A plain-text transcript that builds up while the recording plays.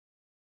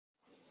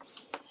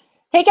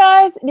Hey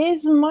guys, it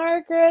is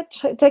Margaret,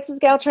 Texas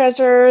Gal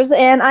Treasures,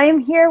 and I am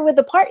here with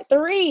the part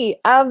 3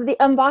 of the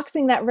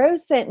unboxing that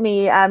Rose sent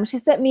me. She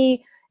sent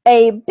me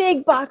a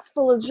big box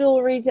full of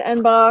jewelry to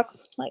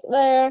unbox, like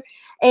there,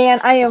 and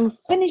I am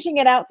finishing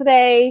it out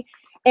today,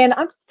 and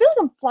I feel like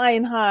I'm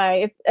flying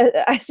high.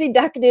 If I see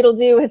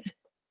Doodle-Doo is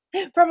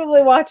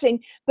probably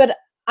watching, but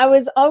I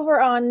was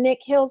over on Nick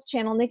Hill's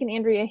channel, Nick and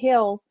Andrea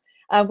Hill's,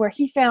 where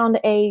he found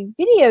a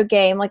video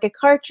game, like a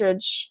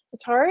cartridge,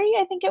 Atari,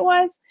 I think it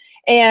was,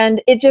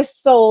 and it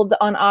just sold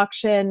on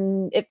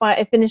auction. It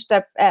finished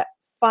up at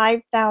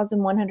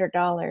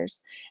 $5,100,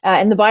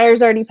 and the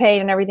buyer's already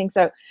paid and everything.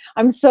 So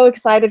I'm so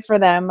excited for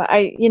them.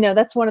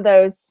 That's one of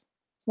those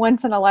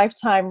once in a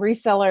lifetime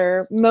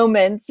reseller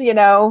moments.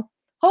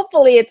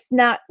 Hopefully it's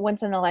not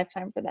once in a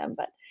lifetime for them,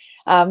 but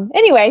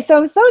anyway, so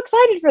I'm so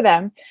excited for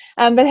them.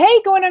 But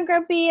hey, going on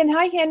Grumpy, and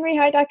hi Henry,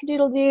 hi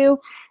Doodle-Doo.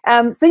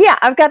 So yeah,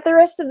 I've got the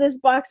rest of this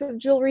box of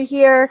jewelry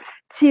here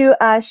to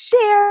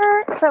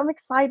share. So I'm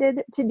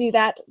excited to do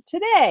that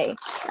today.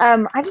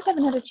 I just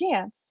haven't had a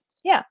chance.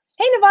 Yeah.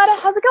 Hey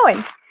Nevada, how's it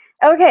going?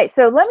 Okay,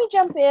 so let me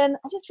jump in.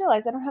 I just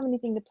realized I don't have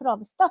anything to put all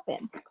the stuff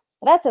in.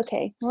 But that's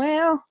okay.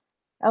 Well,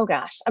 oh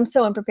gosh, I'm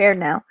so unprepared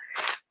now.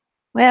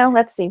 Well,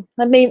 let's see.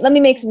 Let me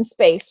make some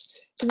space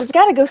because it's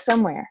got to go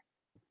somewhere,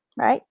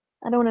 right?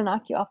 I don't want to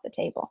knock you off the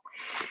table.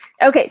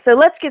 Okay, so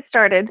let's get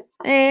started.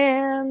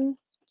 And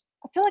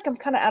I feel like I'm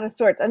kind of out of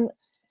sorts.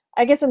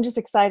 I guess I'm just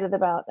excited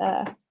about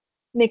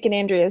Nick and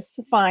Andrea's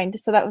find.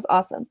 So that was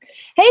awesome.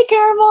 Hey,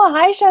 Caramel.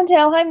 Hi,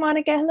 Chantel. Hi,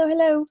 Monica. Hello,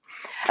 hello.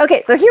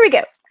 Okay, so here we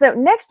go. So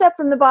next up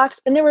from the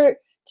box, and there were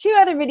 2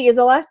 other videos.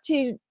 The last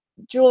 2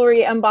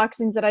 jewelry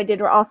unboxings that I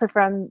did were also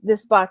from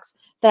this box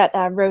that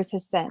Rose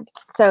has sent.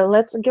 So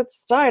let's get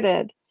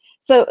started.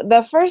 So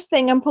the first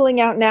thing I'm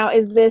pulling out now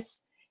is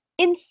this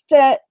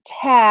Insta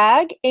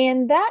tag,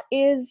 and that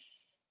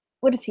is,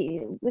 what is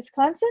he,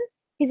 Wisconsin?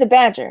 He's a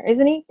Badger,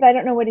 isn't he? But I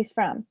don't know what he's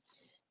from.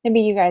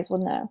 Maybe you guys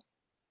will know.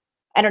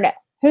 I don't know.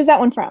 Who's that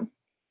one from?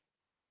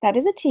 That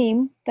is a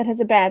team that has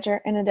a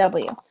Badger and a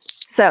W.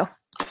 So,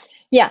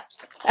 yeah.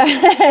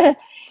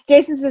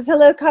 Jason says,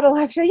 hello, Cuddle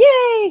Live Show.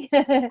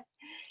 Yay!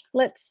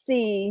 Let's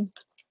see.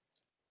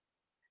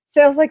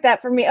 Sales like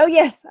that for me. Oh,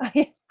 yes,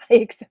 I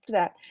accept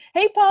that.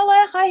 Hey,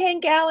 Paula. Hi,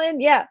 Hank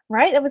Allen. Yeah,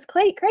 right? That was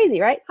crazy,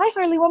 right? Hi,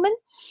 Harley Woman.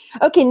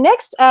 Okay,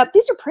 next up,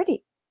 these are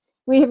pretty.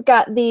 We have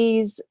got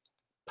these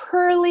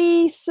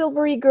pearly,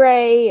 silvery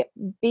gray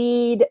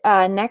bead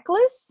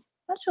necklace.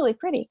 That's really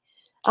pretty.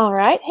 All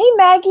right. Hey,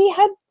 Maggie.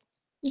 Hi,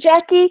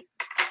 Jackie.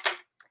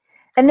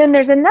 And then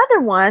there's another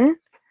one,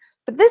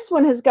 but this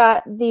one has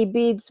got the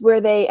beads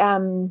where they,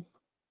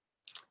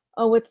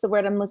 oh, what's the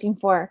word I'm looking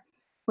for?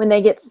 When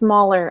they get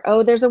smaller.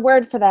 Oh, there's a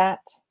word for that.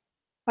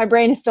 My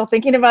brain is still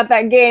thinking about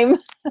that game.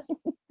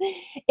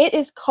 It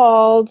is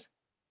called,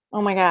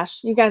 oh my gosh,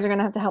 you guys are going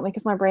to have to help me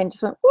because my brain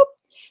just went, whoop.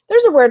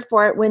 There's a word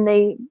for it when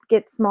they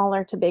get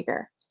smaller to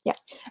bigger. Yeah.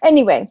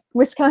 Anyway,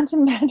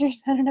 Wisconsin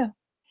Badgers, I don't know.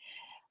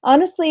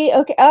 Honestly,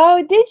 okay.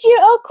 Oh, did you?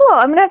 Oh, cool.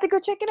 I'm going to have to go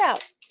check it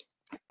out.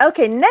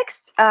 Okay,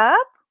 next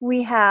up,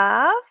 we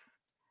have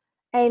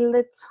a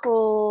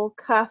little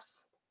cuff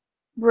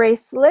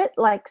bracelet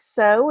like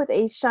so with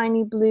a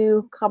shiny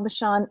blue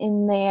cabochon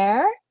in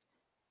there,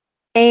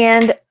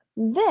 and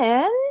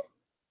then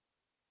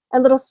a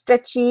little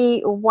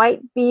stretchy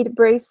white bead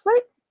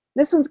bracelet.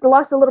 This one's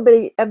lost a little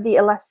bit of the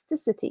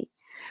elasticity,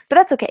 but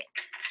that's okay.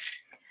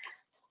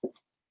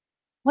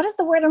 What is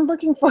the word I'm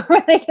looking for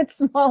when they get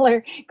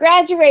smaller?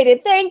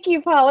 Graduated. Thank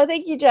you, Paula.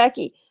 Thank you,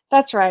 Jackie.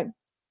 That's right.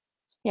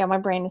 Yeah, my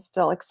brain is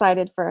still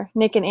excited for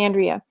Nick and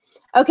Andrea.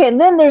 Okay, and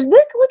then there's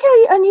this. Look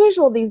how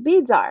unusual these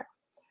beads are.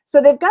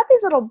 So they've got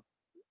these little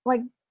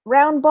like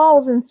round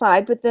balls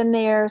inside, but then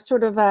they're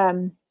sort of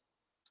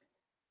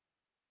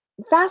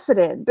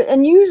faceted, but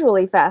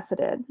unusually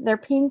faceted. They're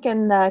pink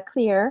and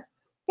clear.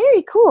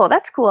 Very cool.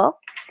 That's cool.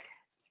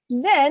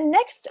 Then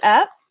next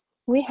up,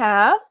 we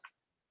have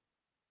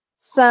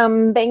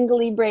some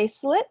bangly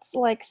bracelets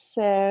like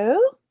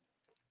so.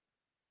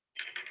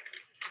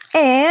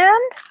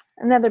 And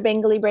another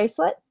bangly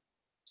bracelet.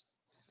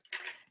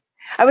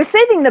 I was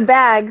saving the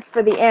bags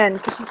for the end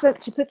because she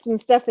said she put some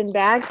stuff in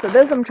bags. So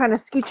those I'm trying to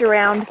scooch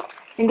around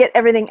and get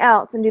everything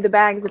else and do the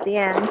bags at the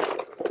end.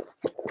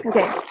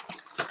 Okay.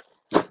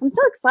 I'm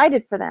so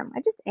excited for them.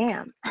 I just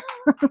am.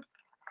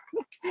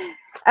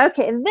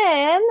 Okay, and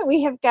then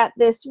we have got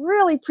this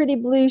really pretty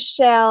blue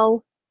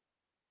shell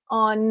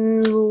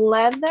on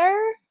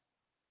leather.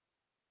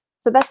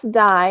 So that's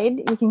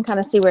dyed. You can kind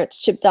of see where it's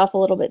chipped off a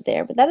little bit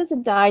there, but that is a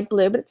dyed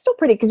blue, but it's still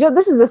pretty because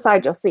this is the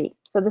side you'll see.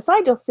 So the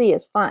side you'll see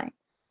is fine.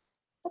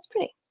 That's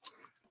pretty.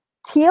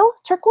 Teal,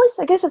 turquoise?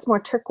 I guess that's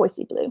more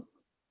turquoisey blue,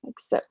 like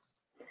so.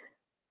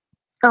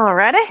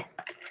 Alrighty.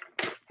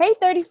 Hey,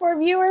 34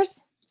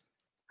 viewers.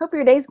 Hope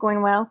your day's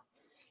going well.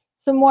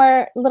 Some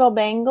more little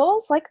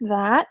bangles like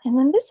that. And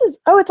then this is,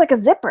 oh, it's like a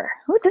zipper.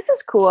 Oh, this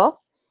is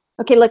cool.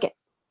 Okay, look it.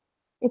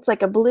 It's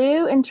like a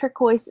blue and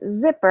turquoise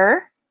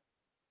zipper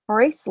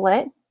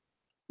bracelet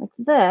like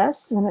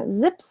this, and it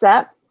zips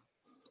up,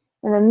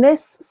 and then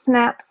this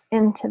snaps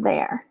into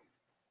there.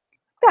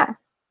 Yeah,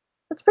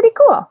 That's pretty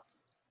cool.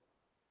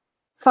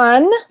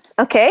 Fun.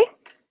 Okay.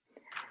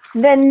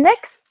 Then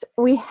next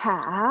we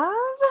have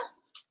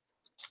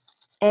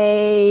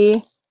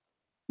a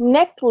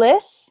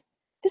necklace.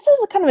 This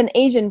is a kind of an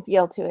Asian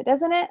feel to it,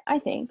 doesn't it? I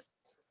think.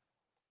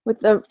 With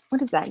the,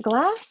 what is that,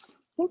 glass?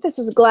 I think this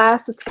is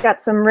glass. It's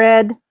got some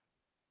red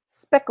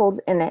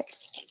speckles in it.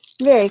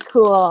 Very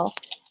cool.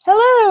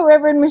 Hello,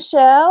 Reverend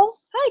Michelle.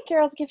 Hi,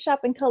 Carol's Gift Shop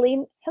and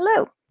Colleen.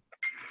 Hello.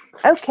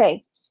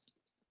 Okay.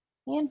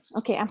 Man,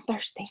 okay, I'm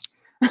thirsty.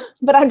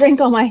 But I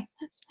drank all my,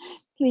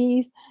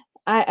 please.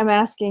 I'm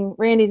asking,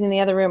 Randy's in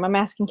the other room. I'm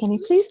asking, can you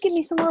please give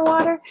me some more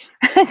water?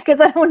 Because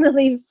I don't want to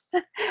leave.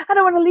 I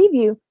don't want to leave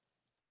you.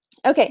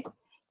 Okay.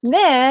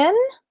 Then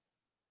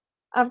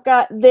I've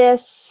got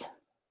this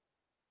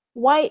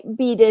white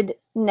beaded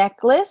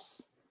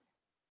necklace.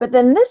 But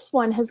then this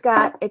one has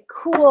got a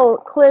cool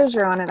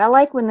closure on it. I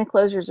like when the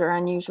closures are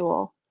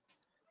unusual.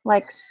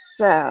 Like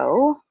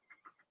so.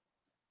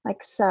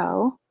 Like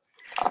so.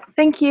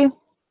 Thank you.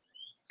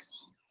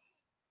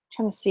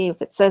 Trying to see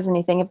if it says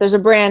anything, if there's a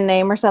brand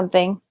name or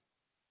something.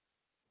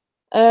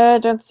 I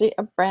don't see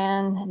a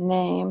brand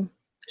name.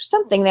 There's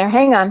something there.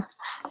 Hang on.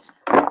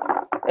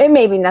 It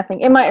may be nothing.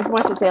 It might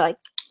want to say like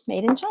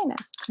made in China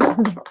or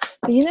something.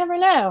 But you never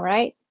know,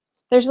 right?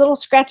 There's little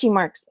scratchy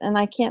marks, and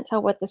I can't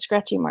tell what the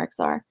scratchy marks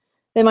are.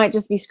 They might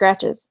just be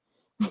scratches.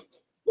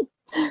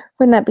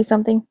 Wouldn't that be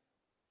something?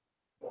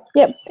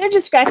 Yep, they're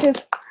just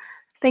scratches.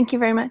 Thank you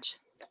very much.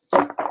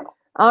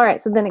 All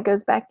right, so then it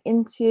goes back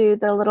into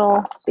the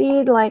little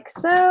bead like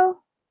so.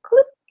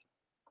 Clip.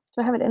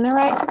 Do I have it in there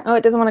right? Oh,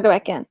 it doesn't want to go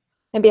back in.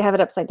 Maybe I have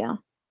it upside down.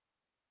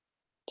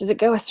 Does it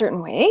go a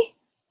certain way?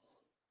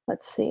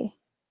 Let's see.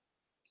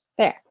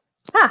 There.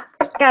 Ah,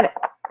 got it.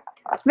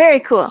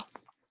 Very cool.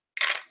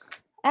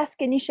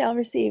 Ask and you shall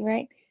receive,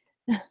 right?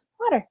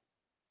 Water.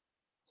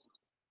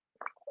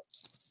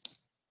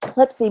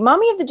 Let's see.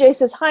 Mommy of the J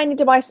says, hi, I need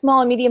to buy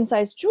small and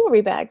medium-sized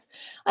jewelry bags.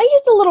 I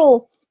use the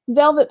little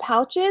velvet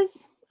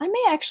pouches. I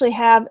may actually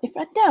have, if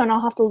I don't, I'll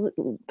have to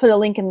put a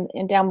link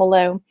in down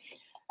below.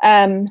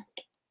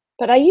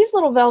 But I use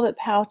little velvet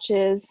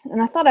pouches,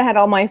 and I thought I had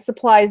all my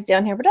supplies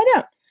down here, but I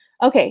don't.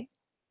 Okay.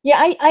 Yeah,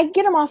 I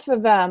get them off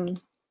of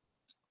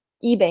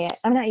eBay.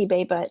 I'm not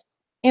eBay, but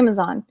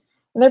Amazon.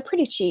 And they're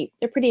pretty cheap.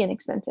 They're pretty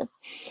inexpensive.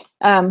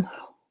 I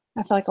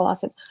feel like I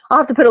lost it. I'll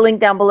have to put a link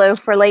down below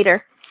for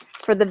later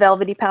for the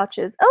velvety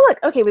pouches. Oh, look.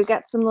 Okay, we've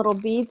got some little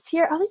beads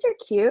here. Oh, these are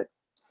cute.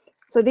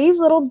 So these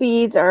little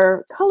beads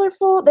are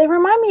colorful. They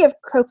remind me of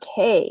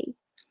croquet.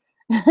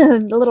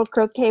 The little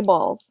croquet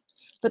balls.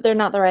 But they're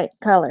not the right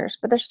colors.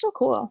 But they're still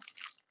cool.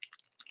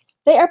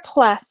 They are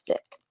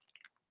plastic,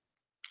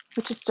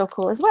 which is still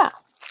cool as well.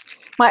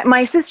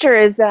 My sister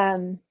is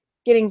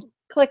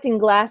collecting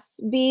glass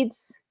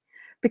beads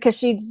because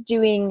she's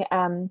doing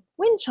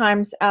wind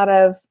chimes out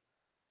of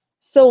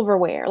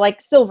silverware, like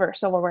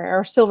silverware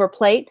or silver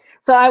plate.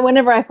 So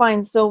whenever I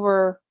find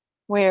silverware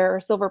or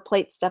silver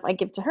plate stuff, I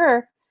give to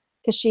her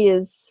because she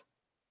is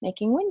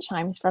making wind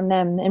chimes from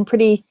them and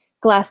pretty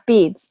glass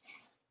beads.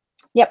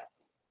 Yep.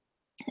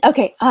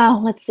 Okay.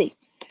 Let's see.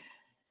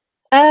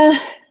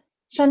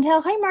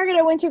 Chantel, hi Margaret.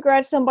 I went to a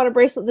garage sale and bought a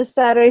bracelet this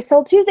Saturday.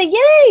 Sold Tuesday.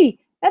 Yay!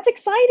 That's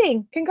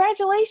exciting.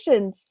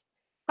 Congratulations.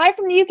 Hi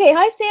from the UK.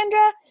 Hi,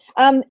 Sandra.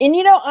 And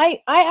you know, I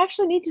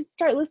actually need to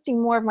start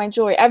listing more of my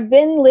jewelry. I've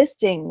been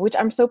listing, which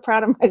I'm so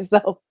proud of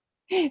myself.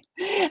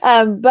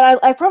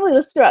 But I probably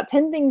listed about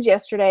 10 things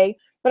yesterday,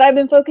 but I've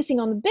been focusing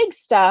on the big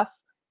stuff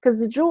because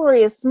the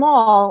jewelry is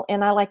small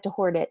and I like to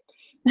hoard it.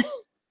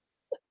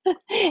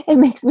 It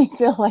makes me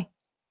feel like,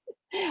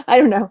 I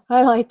don't know,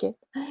 I like it.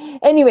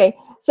 Anyway,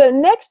 so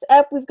next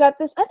up we've got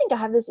this. I think I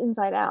have this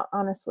inside out,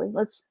 honestly.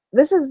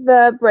 This is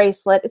the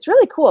bracelet. It's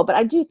really cool, but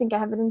I do think I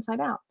have it inside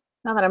out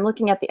now that I'm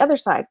looking at the other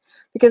side,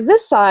 because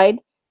this side,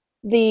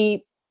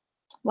 the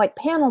like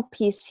panel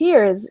piece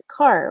here is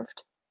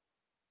carved.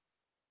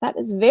 That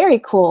is very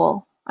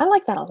cool. I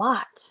like that a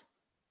lot.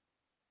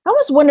 I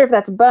almost wonder if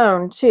that's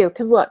bone too,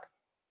 because look,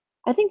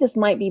 I think this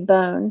might be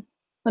bone.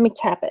 Let me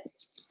tap it.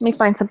 Let me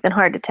find something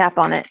hard to tap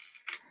on it.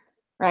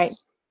 Right.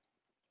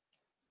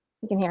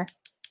 You can hear.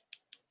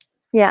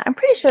 Yeah, I'm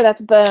pretty sure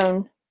that's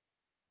bone.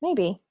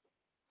 Maybe.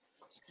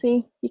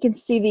 See, you can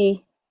see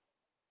the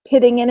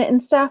pitting in it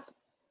and stuff.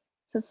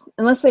 So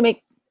unless they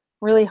make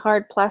really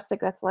hard plastic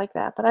that's like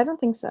that, but I don't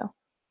think so.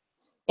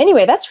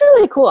 Anyway, that's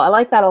really cool. I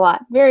like that a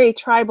lot. Very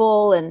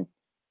tribal, and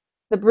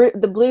the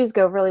blues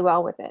go really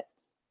well with it.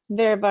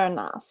 Very, very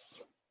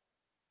nice.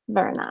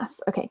 Very nice.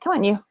 Okay, come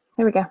on, you.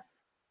 There we go.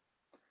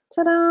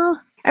 Ta-da!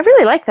 I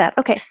really like that.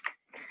 Okay.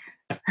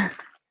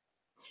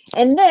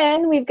 And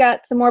then we've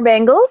got some more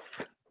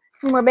bangles.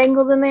 Some more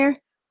bangles in there.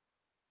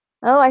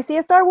 Oh, I see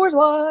a Star Wars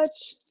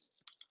watch.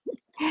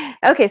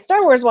 Okay,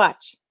 Star Wars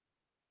watch.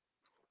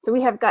 So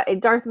we have got a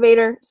Darth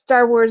Vader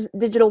Star Wars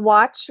digital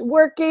watch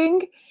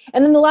working.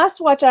 And then the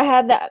last watch I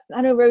had, that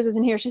I know Rose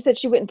isn't here. She said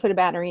she wouldn't put a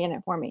battery in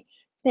it for me.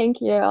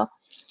 Thank you.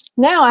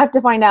 Now I have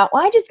to find out.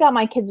 Well, I just got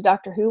my kids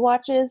Doctor Who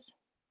watches,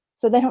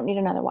 so they don't need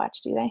another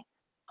watch, do they?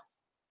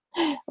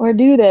 Or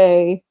do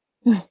they?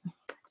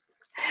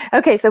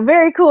 Okay, so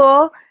very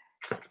cool.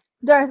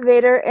 Darth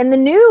Vader. And the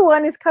new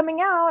one is coming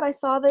out. I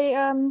saw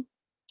the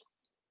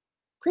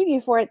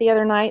preview for it the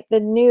other night.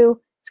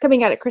 It's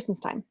coming out at Christmas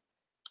time.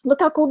 Look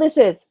how cool this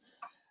is.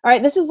 All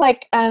right, this is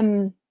like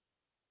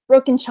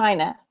broken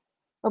china,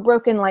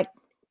 or like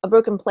a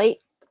broken plate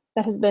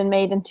that has been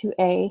made into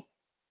a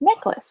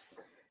necklace.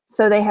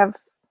 So they have,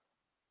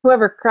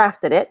 whoever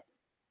crafted it,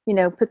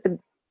 put the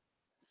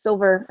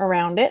silver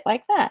around it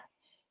like that.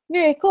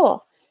 Very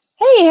cool.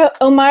 Hey,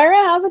 Omira,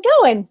 how's it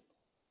going?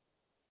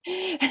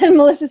 And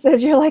Melissa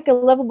says, you're like a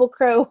lovable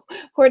crow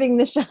hoarding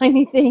the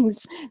shiny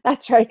things.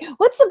 That's right.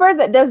 What's the bird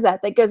that does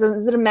that?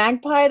 Is it a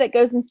magpie that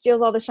goes and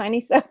steals all the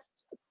shiny stuff?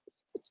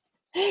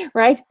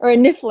 Right? Or a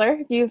niffler,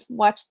 if you've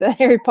watched the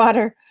Harry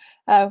Potter.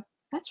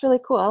 That's really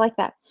cool. I like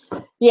that.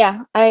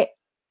 Yeah, I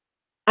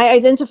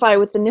identify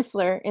with the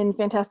niffler in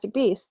Fantastic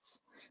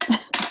Beasts.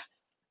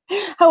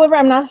 However,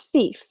 I'm not a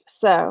thief,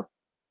 so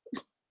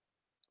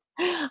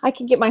I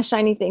can get my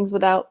shiny things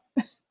without,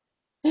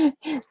 yeah,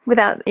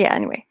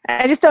 anyway.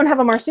 I just don't have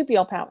a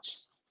marsupial pouch.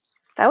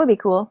 That would be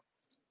cool.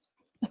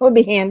 That would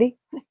be handy.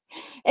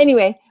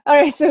 Anyway, all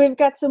right, so we've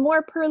got some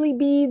more pearly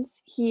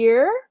beads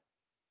here.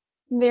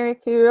 Very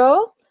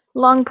cool.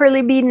 Long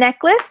pearly bead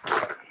necklace.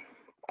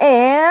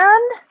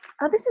 And,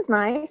 oh, this is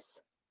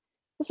nice.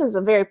 This is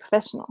a very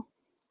professional.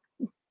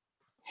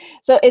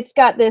 So it's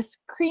got this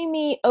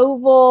creamy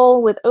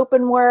oval with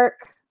open work,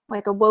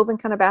 like a woven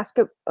kind of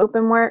basket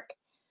open work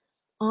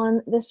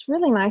on this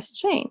really nice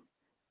chain.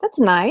 That's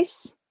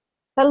nice.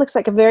 That looks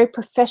like a very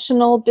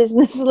professional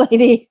business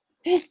lady.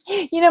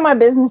 You know, my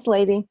business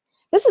lady.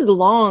 This is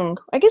long.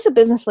 I guess a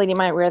business lady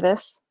might wear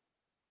this.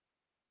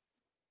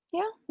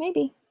 Yeah,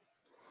 maybe.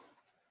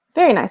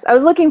 Very nice. I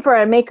was looking for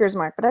a maker's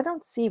mark, but I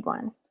don't see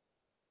one.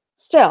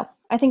 Still,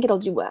 I think it'll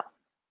do well.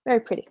 Very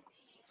pretty.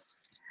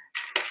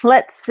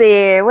 Let's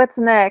see, what's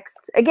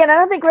next? Again, I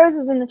don't think Rose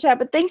is in the chat,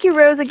 but thank you,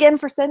 Rose, again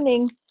for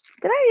sending.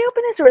 Did I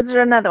open this, or is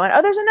there another one?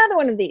 Oh, there's another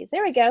one of these.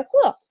 There we go.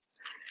 Cool.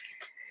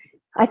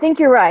 I think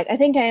you're right. I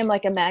think I am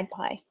like a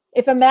magpie.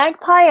 If a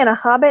magpie and a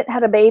hobbit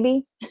had a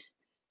baby,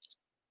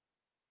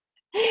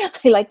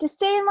 I like to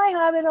stay in my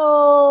hobbit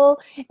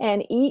hole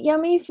and eat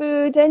yummy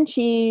foods and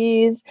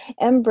cheese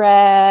and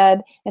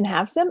bread and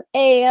have some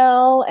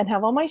ale and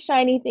have all my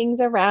shiny things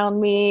around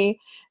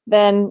me.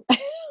 Then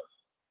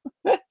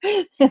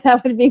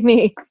that would be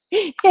me.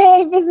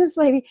 Hey, business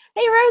lady.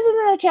 Hey, Rose is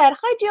in the chat.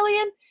 Hi,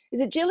 Jillian.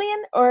 Is it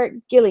Jillian or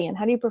Gillian?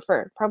 How do you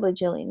prefer? Probably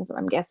Jillian is what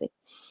I'm guessing.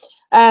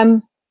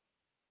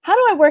 How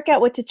do I work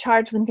out what to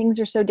charge when things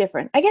are so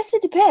different? I guess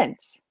it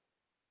depends.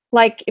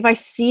 Like if I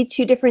see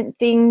two different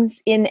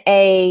things in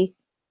a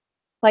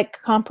like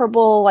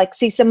comparable, like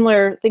see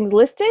similar things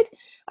listed,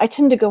 I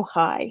tend to go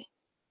high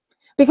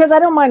because I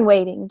don't mind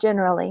waiting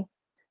generally.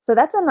 So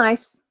that's a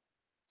nice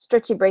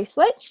stretchy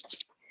bracelet.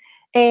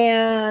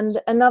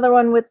 And another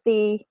one with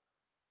the,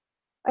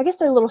 I guess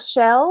they're little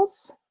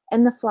shells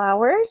and the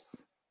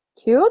flowers.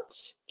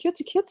 Cute,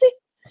 cutesy,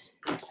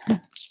 cutesy.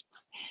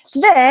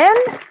 Then,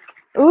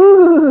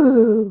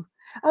 ooh,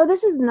 oh,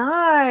 this is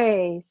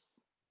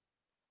nice.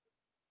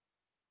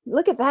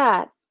 Look at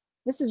that.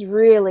 This is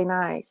really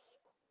nice.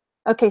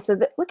 Okay, so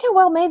look how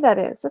well made that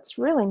is. That's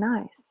really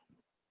nice.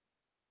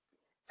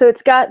 So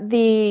it's got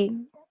the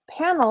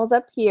panels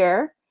up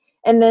here,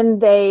 and then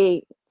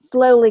they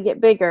slowly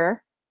get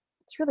bigger.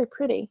 It's really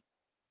pretty.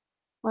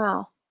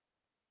 Wow.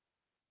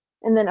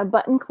 And then a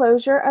button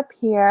closure up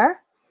here.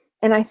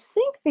 And I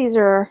think these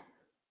are,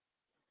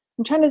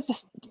 I'm trying to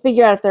just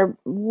figure out if they're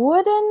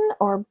wooden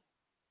or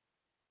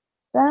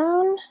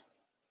bone.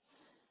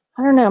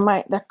 I don't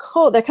know, they're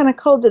cold. They're kind of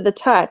cold to the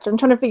touch. I'm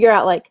trying to figure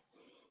out like,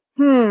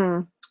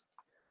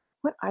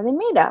 what are they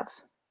made of?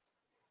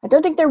 I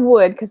don't think they're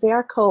wood because they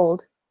are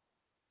cold.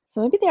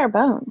 So maybe they are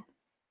bone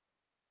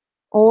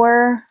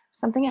or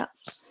something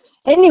else.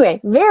 Anyway,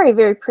 very,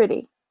 very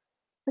pretty.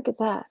 Look at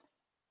that.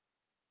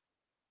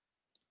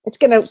 It's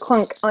going to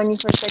clunk on you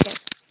for a second.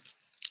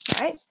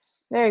 All right,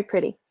 very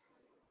pretty.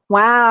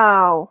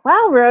 Wow.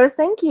 Wow, Rose,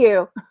 thank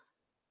you.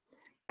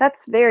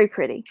 That's very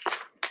pretty.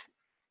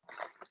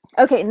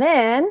 Okay, and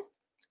then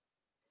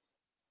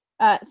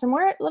some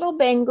more little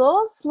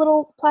bangles,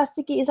 little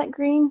plasticky. Is that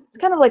green? It's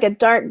kind of like a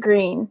dark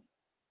green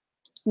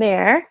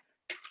there.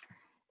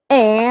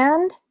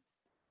 And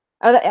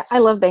oh, I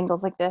love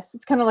bangles like this.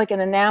 It's kind of like an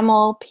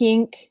enamel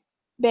pink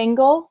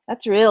bangle.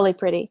 That's really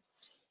pretty.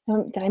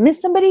 Did I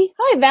miss somebody?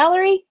 Hi,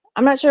 Valerie.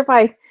 I'm not sure if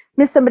I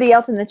missed somebody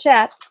else in the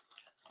chat.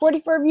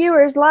 44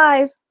 viewers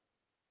live.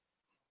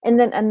 And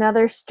then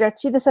another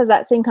stretchy. This has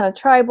that same kind of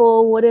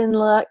tribal wooden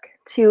look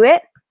to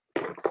it.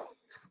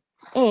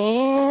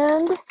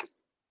 And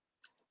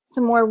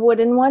some more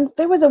wooden ones.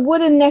 There was a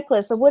wooden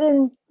necklace, I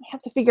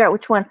have to figure out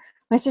which one.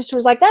 My sister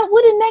was like, that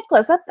wooden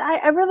necklace,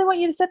 I really want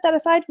you to set that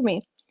aside for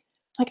me.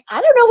 Like, I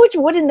don't know which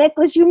wooden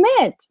necklace you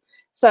meant.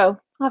 So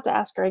I'll have to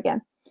ask her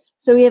again.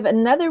 So we have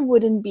another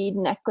wooden bead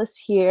necklace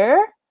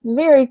here.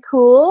 Very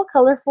cool,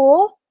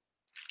 colorful.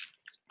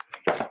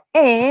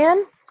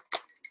 And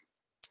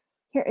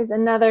here is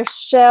another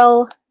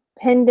shell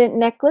pendant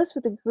necklace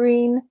with a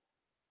green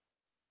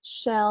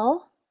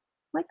shell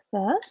like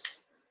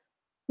this.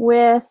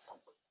 with,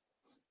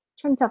 I'm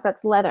trying to tell if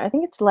that's leather. I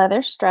think it's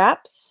leather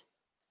straps.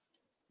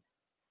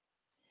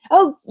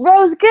 Oh,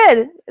 Rose,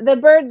 good. The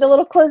bird, the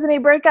little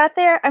cloisonne bird got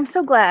there. I'm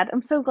so glad.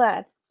 I'm so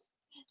glad.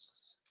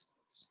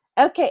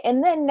 Okay,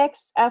 and then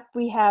next up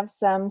we have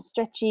some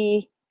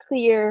stretchy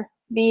clear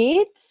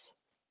beads.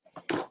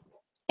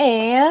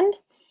 And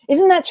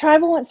isn't that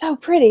tribal one so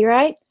pretty,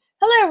 right?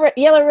 Hello,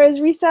 Yellow Rose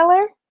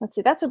reseller. Let's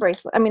see, that's a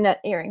bracelet. I mean, an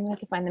earring. We have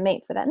to find the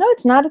mate for that. No,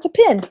 it's not. It's a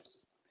pin.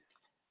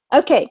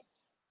 Okay.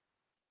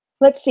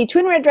 Let's see.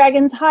 Twin Red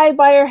Dragons. Hi,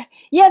 buyer.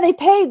 Yeah, they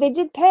paid. They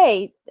did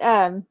pay.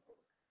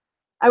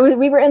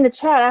 We were in the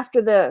chat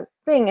after the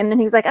thing, and then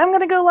he was like, "I'm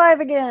gonna go live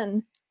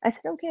again." I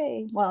said,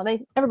 "Okay." Well,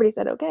 everybody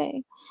said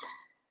okay.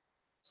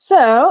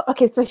 So,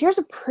 okay, so here's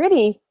a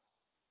pretty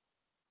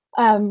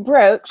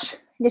brooch.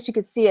 I guess you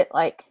could see it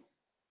like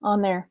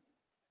on there.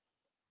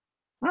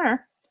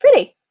 It's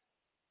pretty.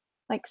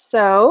 Like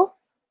so.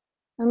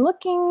 I'm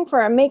looking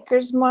for a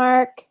maker's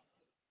mark.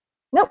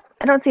 Nope,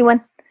 I don't see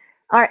one.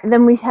 All right,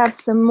 then we have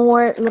some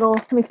more little,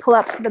 let me pull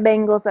up the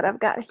bangles that I've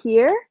got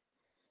here.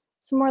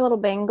 Some more little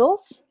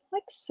bangles,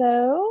 like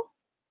so.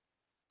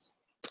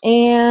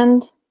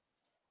 And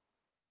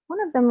one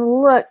of them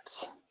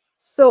looked,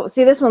 so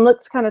see this one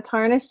looks kind of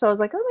tarnished, so I was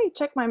like, let me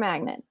check my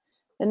magnet.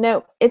 And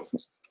no, it's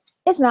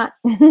not.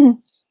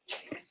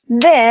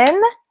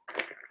 Then,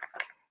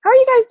 how are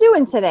you guys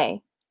doing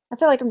today? I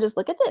feel like I'm just,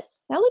 look at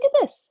this. Now look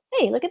at this.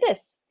 Hey, look at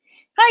this.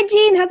 Hi,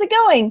 Jean, how's it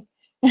going?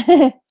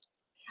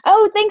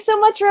 Oh, thanks so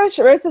much, Rose.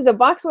 Rose says a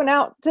box went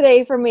out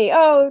today for me.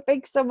 Oh,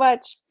 thanks so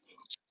much.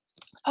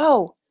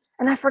 Oh,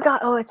 and I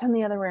forgot. Oh, it's in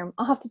the other room.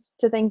 I'll have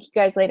to thank you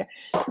guys later.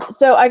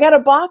 So I got a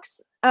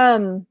box.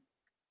 Man,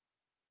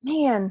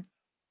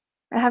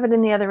 I have it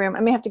in the other room.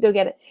 I may have to go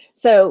get it.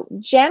 So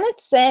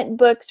Janet sent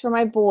books for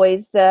my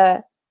boys,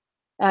 the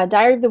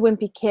Diary of the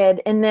Wimpy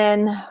Kid, and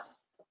then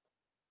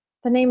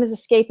the name is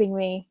escaping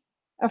me.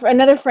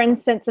 Another friend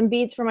sent some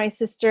beads for my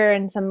sister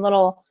and some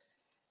little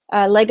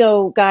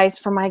Lego guys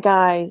for my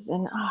guys.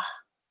 And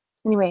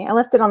anyway, I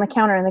left it on the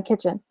counter in the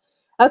kitchen.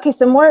 Okay,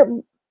 some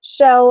more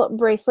shell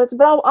bracelets,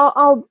 but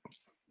I'll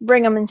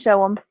bring them and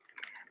show them.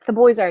 The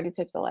boys already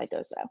took the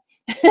Legos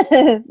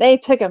though. They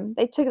took them.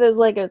 They took those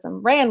Legos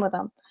and ran with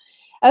them.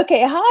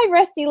 Okay, hi,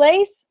 Rusty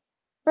Lace.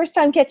 First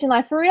time catching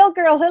live. For real,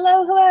 girl.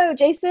 Hello, hello,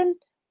 Jason.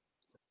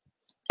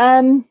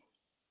 Oh,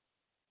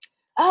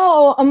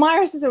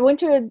 Amira says I went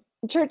to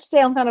a church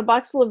sale and found a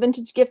box full of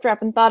vintage gift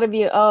wrap and thought of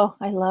you. Oh,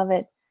 I love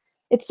it.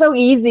 It's so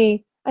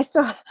easy. I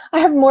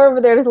have more over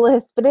there to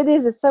list, but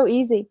it's so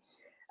easy.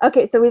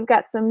 Okay, so we've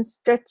got some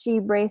stretchy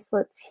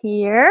bracelets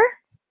here.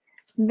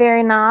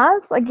 Very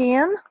nice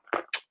again.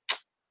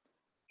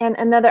 And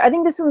another, I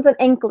think this one's an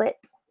anklet.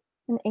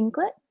 An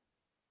anklet?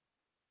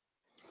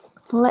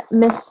 Let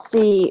me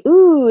see.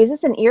 Ooh, is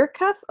this an ear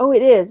cuff? Oh,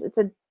 it is.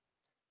 I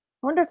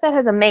wonder if that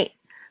has a mate.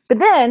 But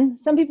then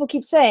some people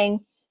keep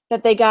saying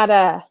that they got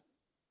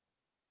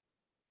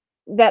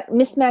that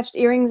mismatched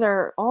earrings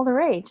are all the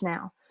rage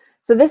now.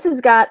 So this has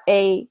got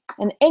an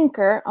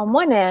anchor on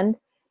one end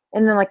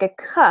and then like a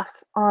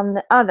cuff on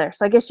the other.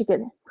 So I guess you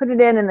could put it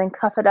in and then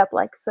cuff it up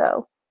like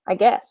so, I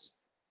guess.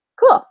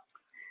 Cool.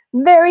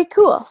 Very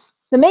cool.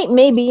 The mate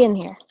may be in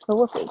here, but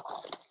we'll see.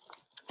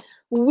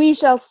 We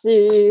shall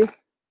see.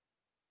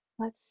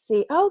 Let's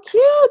see. Oh,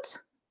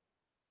 cute.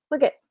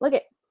 Look it.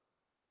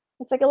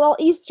 It's like a little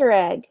Easter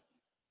egg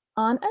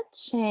on a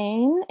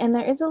chain, and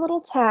there is a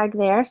little tag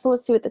there. So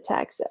let's see what the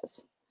tag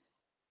says.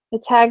 The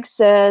tag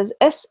says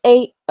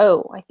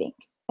SAO, I think.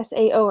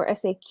 SAO or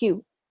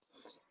SAQ.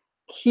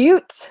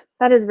 Cute.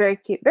 That is very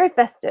cute. Very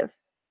festive.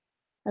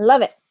 I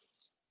love it.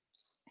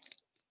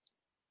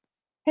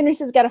 Henry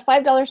says got a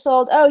 $5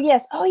 sold. Oh,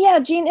 yes. Oh, yeah,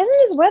 Jean, isn't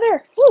this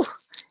weather? Whew,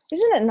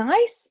 isn't it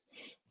nice?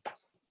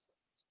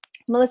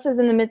 Melissa's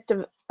in the midst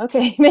of,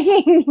 okay,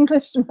 making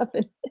English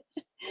muffin.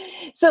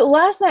 So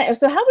last night,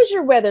 so how was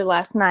your weather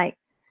last night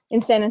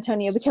in San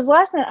Antonio? Because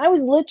last night I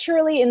was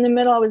literally in the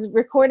middle. I was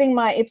recording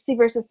my Ipsy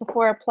versus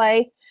Sephora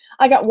play.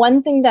 I got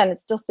one thing done.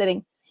 It's still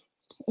sitting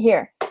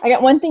here. I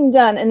got one thing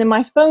done, and then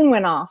my phone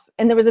went off,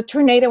 and there was a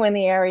tornado in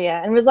the area,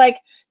 and it was like,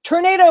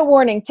 tornado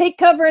warning, take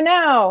cover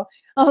now.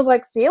 I was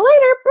like, see you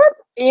later, burp.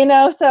 You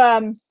know, so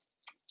I'm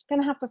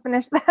gonna have to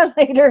finish that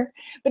later.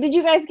 But did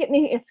you guys get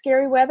any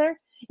scary weather?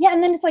 Yeah,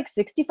 and then it's like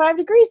 65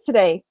 degrees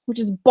today, which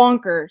is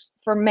bonkers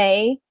for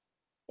May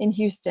in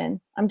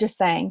Houston. I'm just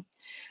saying.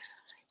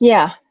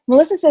 Yeah.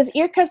 Melissa says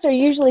ear cuffs are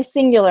usually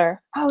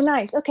singular. Oh,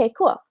 nice. Okay,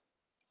 cool.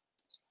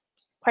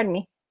 Pardon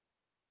me.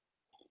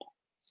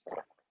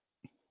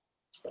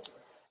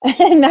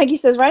 Maggie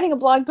says writing a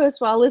blog post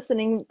while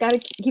listening. Gotta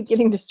keep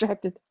getting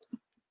distracted.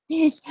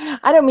 I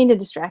don't mean to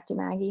distract you,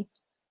 Maggie.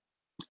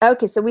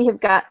 Okay, so we have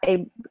got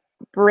a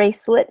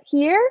bracelet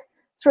here,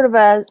 sort of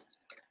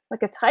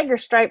like a tiger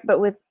stripe, but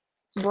with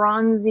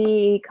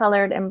bronzy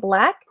colored and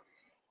black.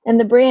 And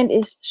the brand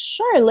is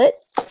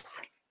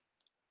Charlotte's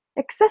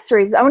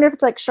Accessories. I wonder if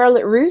it's like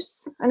Charlotte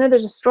Russe. I know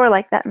there's a store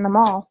like that in the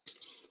mall.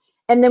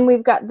 And then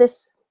we've got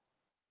this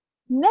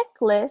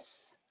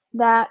necklace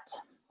that,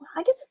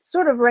 I guess it's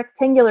sort of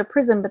rectangular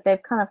prism, but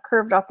they've kind of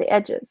curved off the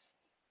edges.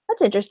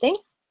 That's interesting.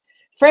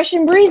 Fresh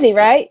and breezy,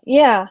 right?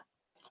 Yeah.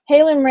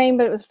 Hail and rain,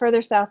 but it was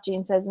further south,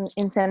 Jean says,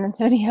 in San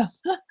Antonio.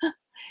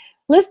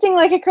 Listing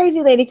like a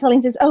crazy lady,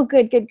 Colleen says, oh,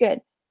 good, good, good.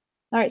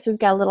 All right, so we've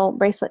got a little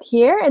bracelet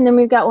here, and then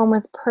we've got one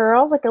with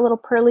pearls, like a little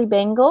pearly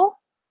bangle.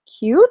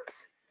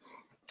 Cute.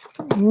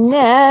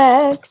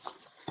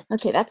 Next.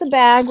 Okay, that's a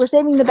bag. We're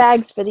saving the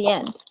bags for the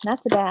end.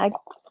 That's a bag.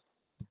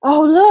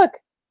 Oh, look.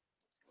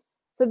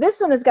 So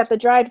this one has got the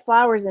dried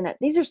flowers in it.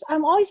 These are,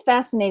 I'm always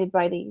fascinated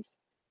by these.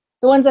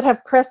 The ones that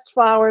have pressed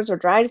flowers or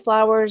dried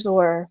flowers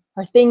or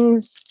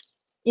things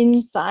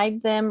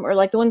inside them, or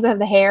like the ones that have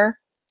the hair,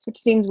 which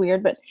seems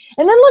weird, but,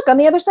 and then look, on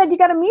the other side, you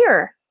got a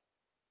mirror.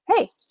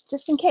 Hey,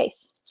 just in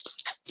case,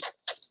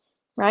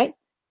 right?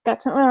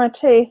 Got something on my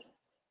teeth.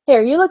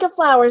 Here, you look at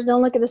flowers,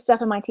 don't look at the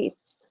stuff in my teeth.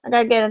 I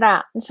gotta get it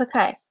out. It's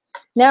okay.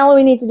 Now all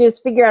we need to do is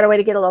figure out a way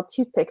to get a little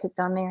toothpick hooked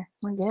on there.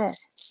 We're good.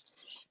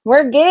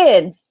 We're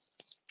good.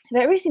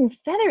 Have I ever seen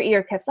feather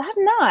ear cuffs? I have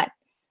not.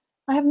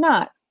 I have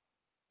not.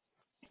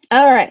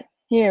 All right,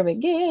 here we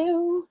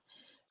go.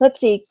 Let's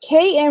see.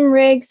 KM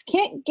Riggs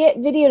can't get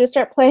video to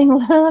start playing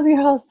Love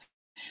Your House.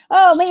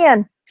 Oh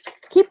man,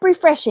 keep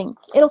refreshing.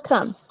 It'll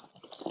come.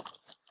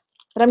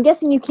 But I'm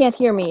guessing you can't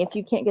hear me if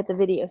you can't get the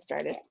video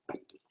started.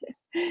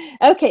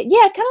 Okay,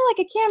 yeah, kind of like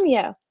a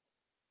cameo.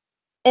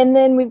 And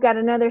then we've got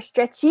another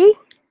stretchy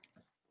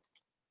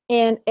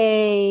and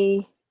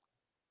a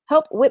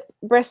Help Whip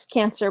breast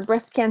cancer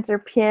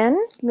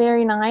pin.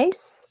 Very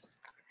nice.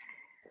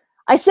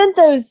 I sent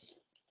those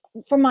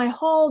for my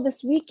haul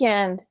this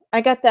weekend. I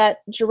got that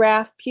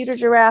pewter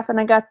giraffe, and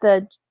I got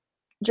the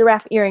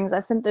giraffe earrings. I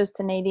sent those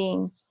to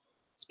Nadine.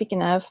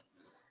 Speaking of,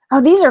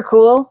 oh, these are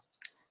cool.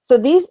 So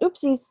these,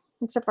 oopsies,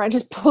 except for I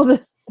just pulled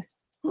it.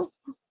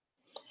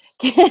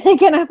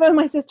 Can I phone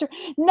my sister?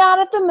 Not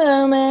at the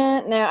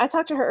moment. No, I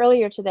talked to her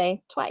earlier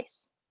today,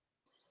 twice.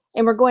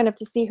 And we're going up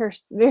to see her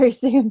very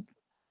soon.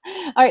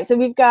 All right, so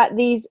we've got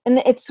these, and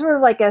it's sort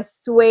of like a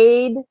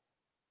suede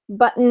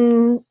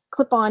button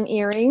clip-on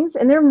earrings,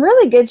 and they're in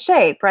really good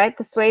shape, right?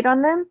 The suede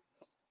on them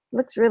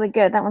looks really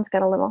good. That one's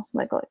got a little,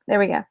 look, there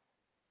we go.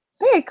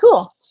 Very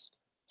cool.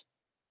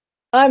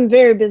 I'm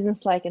very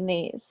businesslike in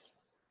these.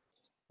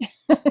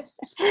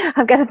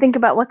 I've got to think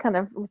about what kind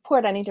of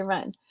report I need to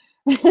run.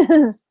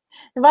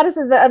 Nevada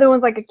says the other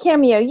one's like a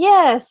cameo.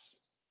 Yes.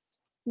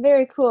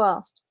 Very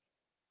cool.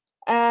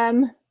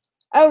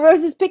 Oh,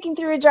 Rose is picking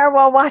through a jar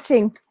while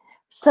watching.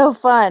 So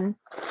fun.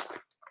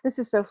 This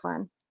is so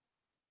fun.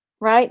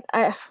 Right?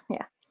 Yeah.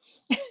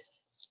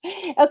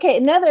 Okay,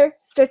 another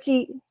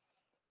stretchy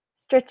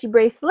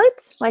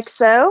bracelet, like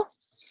so.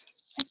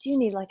 I do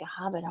need like a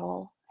hobbit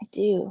hole. I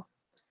do.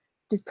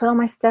 Just put all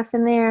my stuff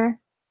in there.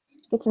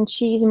 Get some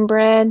cheese and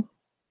bread.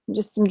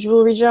 Just some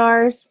jewelry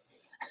jars.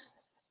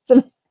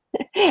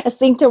 A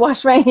sink to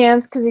wash my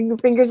hands because your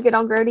fingers get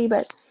all grody,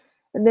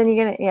 and then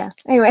you're gonna, yeah.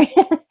 Anyway,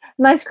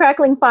 nice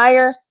crackling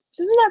fire.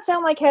 Doesn't that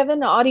sound like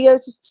heaven? Audio,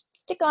 just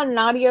stick on an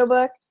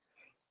audiobook,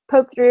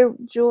 poke through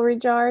jewelry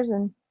jars,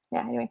 and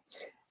yeah, anyway.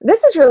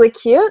 This is really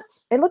cute.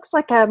 It looks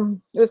like it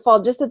would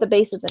fall just at the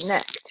base of the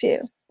neck, too.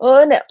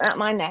 Oh, no, not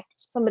my neck.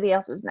 Somebody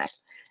else's neck.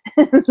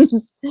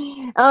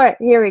 All right,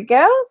 here we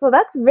go. So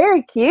that's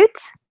very cute.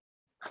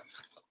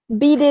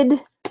 Beaded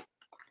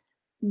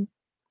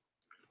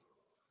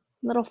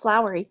little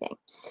flowery thing.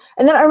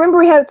 And then I remember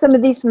we had some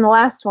of these from the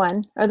last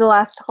one, or the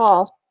last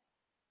haul.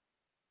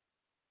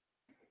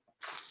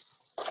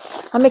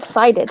 I'm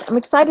excited. I'm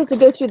excited to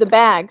go through the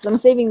bags. I'm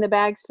saving the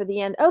bags for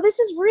the end. Oh, this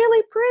is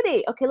really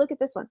pretty. Okay, look at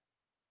this one.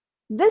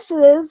 This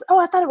is, oh,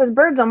 I thought it was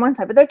birds on one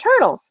side, but they're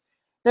turtles.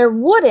 They're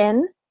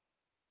wooden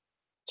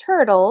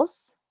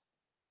turtles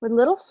with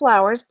little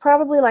flowers,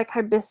 probably like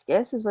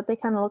hibiscus is what they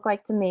kind of look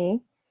like to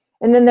me.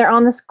 And then they're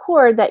on this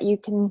cord that you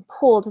can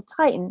pull to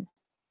tighten.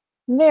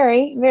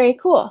 Very, very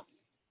cool.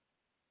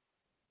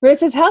 Rose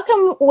says, how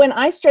come when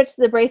I stretch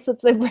the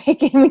bracelets, they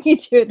break, and when you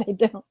do it, they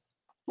don't?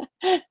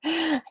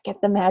 I get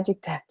the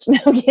magic touch. No,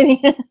 I'm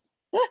kidding.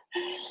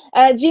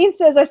 Jean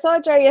says, I saw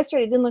a jar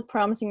yesterday. It didn't look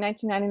promising,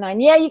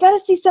 $19.99. Yeah, you got to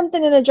see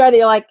something in the jar that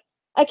you're like,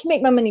 I can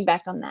make my money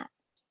back on that.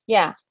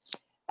 Yeah.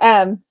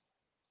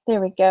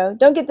 There we go.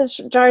 Don't get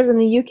the jars in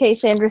the UK,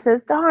 Sandra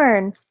says.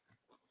 Darn.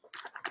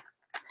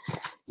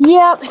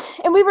 Yep.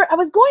 And I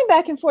was going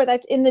back and forth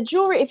in the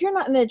jewelry. If you're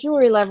not in the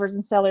jewelry lovers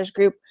and sellers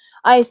group,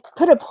 I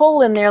put a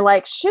poll in there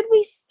like, should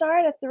we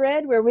start a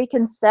thread where we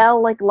can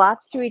sell like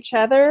lots to each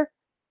other?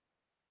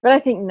 But I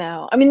think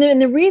no. I mean,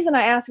 and the reason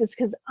I ask is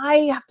because I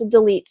have to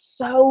delete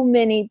so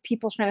many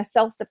people trying to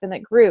sell stuff in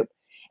that group.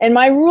 And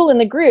my rule in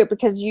the group,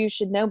 because you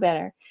should know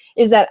better,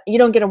 is that you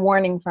don't get a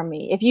warning from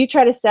me. If you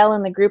try to sell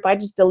in the group, I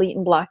just delete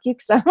and block you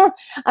because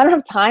I don't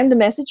have time to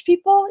message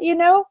people, you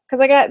know, because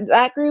I got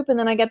that group and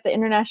then I got the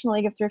International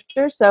League of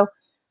Thrifters. So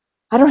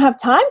I don't have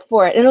time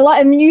for it.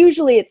 And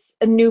usually it's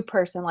a new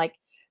person, like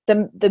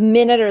the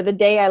minute or the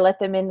day I let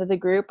them into the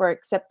group or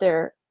accept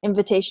their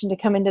invitation to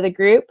come into the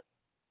group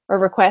or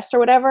request or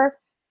whatever,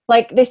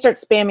 like they start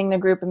spamming the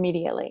group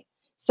immediately.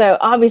 So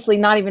obviously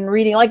not even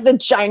reading like the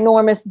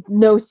ginormous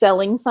no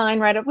selling sign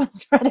right up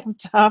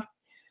top.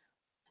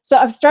 So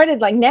I've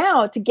started like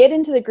now to get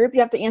into the group, you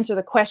have to answer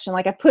the question.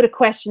 Like I put a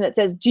question that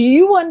says, do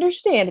you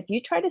understand if you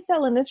try to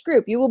sell in this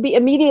group, you will be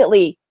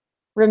immediately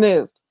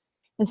removed?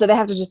 And so they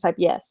have to just type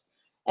yes.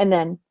 And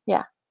then,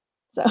 yeah.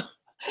 So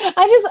but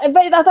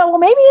I thought, well,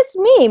 maybe it's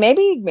me.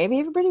 Maybe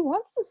everybody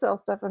wants to sell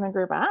stuff in a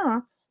group. I don't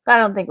know. But I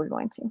don't think we're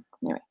going to.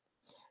 Anyway.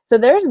 So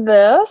there's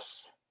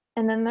this.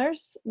 And then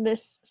there's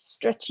this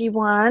stretchy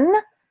one.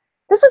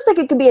 This looks like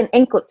it could be an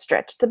anklet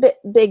stretch. It's a bit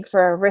big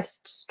for a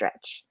wrist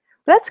stretch.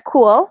 But that's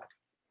cool.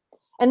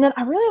 And then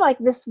I really like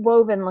this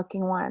woven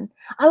looking one.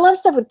 I love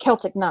stuff with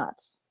Celtic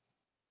knots.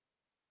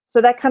 So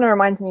that kind of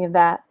reminds me of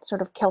that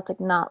sort of Celtic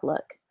knot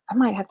look. I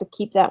might have to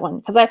keep that one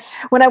because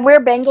when I wear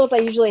bangles, I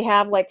usually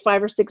have like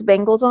 5 or 6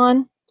 bangles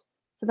on.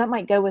 So that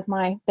might go with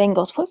my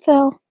bangles. What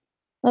fell?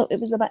 Oh, it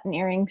was the button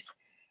earrings.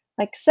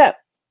 Like so.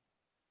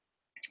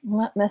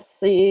 Let me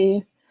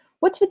see.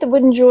 What's with the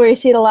wooden jewelry? I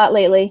see it a lot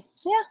lately.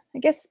 Yeah, I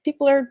guess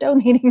people are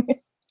donating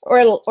it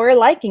or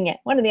liking it.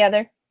 One or the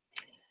other.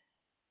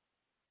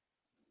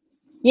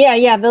 Yeah.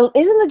 Isn't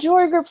the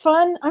jewelry group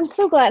fun? I'm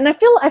so glad. And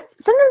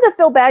sometimes I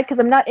feel bad because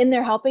I'm not in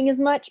there helping as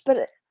much,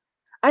 but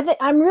I think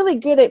I'm really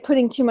good at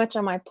putting too much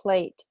on my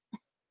plate.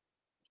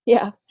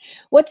 Yeah.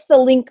 What's the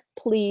link,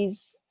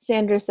 please?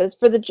 Sandra says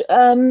for the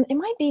it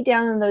might be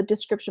down in the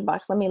description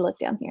box. Let me look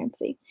down here and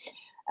see.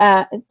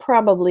 It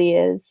probably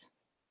is.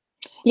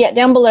 Yeah,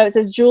 down below it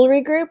says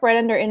jewelry group right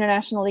under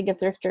International League of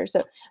Thrifters.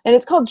 So, and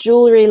it's called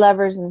Jewelry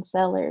Lovers and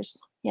Sellers.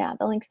 Yeah,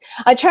 the links.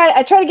 I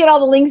try to get all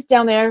the links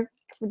down there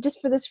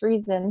just for this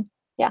reason.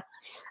 Yeah.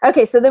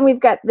 Okay, so then we've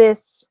got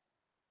this.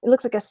 It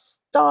looks like a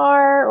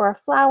star or a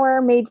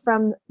flower made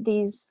from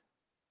these.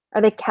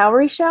 Are they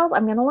cowrie shells?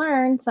 I'm gonna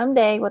learn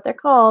someday what they're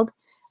called.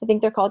 I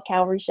think they're called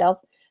cowrie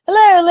shells.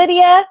 Hello,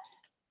 Lydia.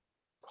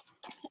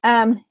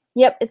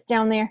 Yep, it's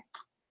down there.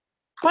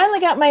 Finally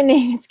got my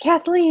name. It's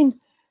Kathleen.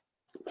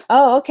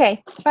 Oh,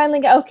 okay. Finally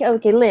got,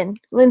 okay, Lynn.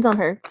 Lynn's on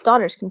her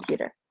daughter's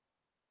computer.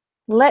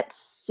 Let's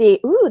see.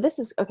 Ooh, this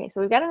is, okay,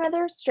 so we've got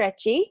another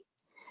stretchy.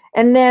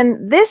 And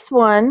then this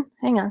one,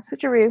 hang on,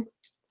 switcheroo,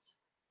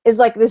 is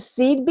like this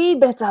seed bead,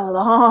 but it's a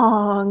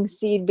long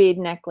seed bead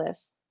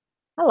necklace.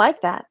 I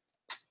like that.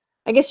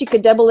 I guess you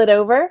could double it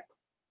over,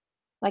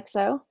 like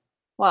so.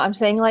 Well, I'm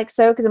saying like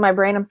so because in my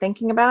brain I'm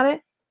thinking about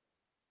it.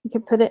 You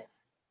could put it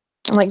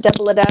and like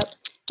double it up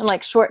and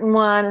like shorten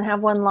one and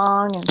have one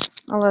long and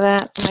all of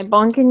that. Am I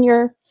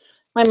bonking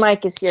my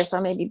mic is here, so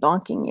I may be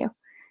bonking you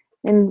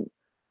and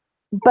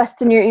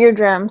busting your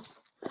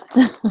eardrums.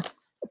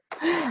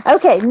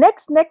 Okay,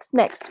 next.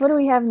 What do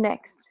we have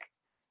next?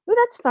 Ooh,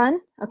 that's fun.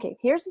 Okay,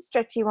 here's the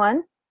stretchy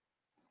one.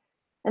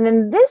 And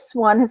then this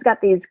one has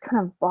got these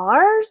kind of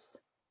bars.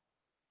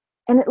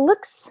 And it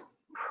looks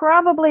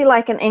probably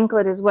like an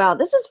anklet as well.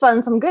 This is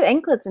fun, some good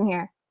anklets in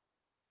here.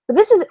 But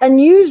this is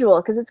unusual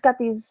because it's got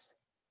these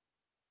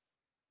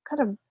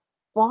kind of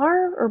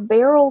bar or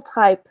barrel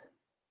type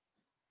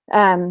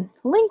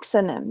links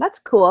in them. That's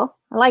cool.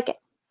 I like it.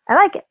 I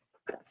like it.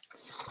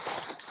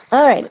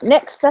 All right,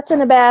 next, that's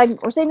in a bag.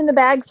 We're saving the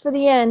bags for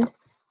the end.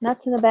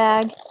 That's in a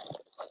bag.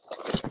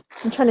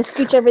 I'm trying to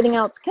scooch everything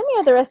else. Come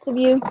here, the rest of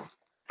you.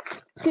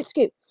 Scoot,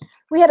 scoot.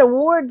 We had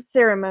awards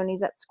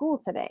ceremonies at school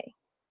today.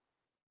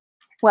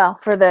 Well,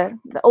 for the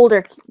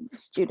older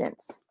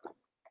students.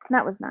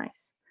 That was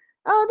nice.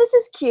 Oh, this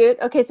is cute.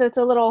 Okay, so it's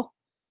a little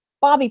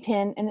bobby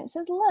pin, and it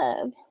says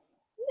love.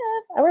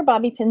 Love. I wear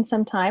bobby pins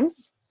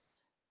sometimes.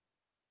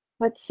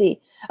 Let's see.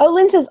 Oh,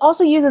 Lynn says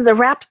also uses a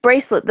wrapped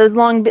bracelet. That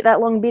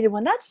long beaded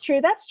one. That's true.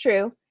 That's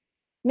true.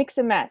 Mix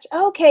and match.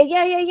 Okay.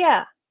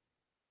 Yeah.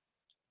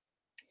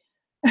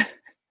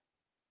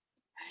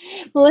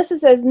 Melissa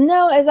says,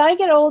 no, as I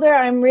get older,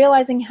 I'm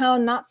realizing how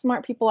not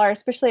smart people are,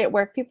 especially at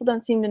work. People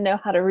don't seem to know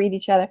how to read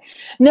each other.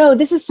 No,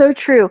 this is so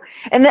true.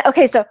 And then,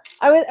 okay, so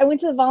I went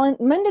to the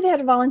Monday, they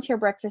had a volunteer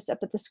breakfast up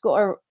at the school,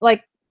 or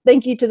like,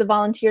 thank you to the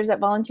volunteers that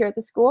volunteer at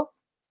the school.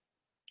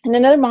 And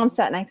another mom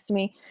sat next to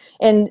me,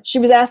 and she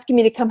was asking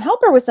me to come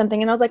help her with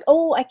something. And I was like,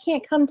 oh, I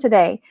can't come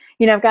today.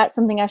 You know, I've got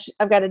something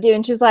I've got to do.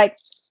 And she was like,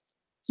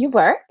 you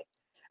work?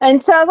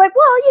 And so I was like,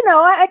 well, you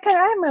know, I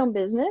have my own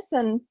business,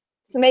 and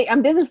so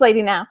I'm business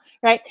lady now,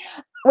 right?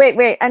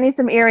 Wait, I need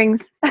some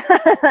earrings.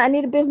 I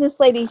need a business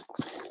lady.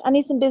 I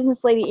need some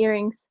business lady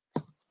earrings.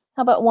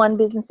 How about one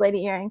business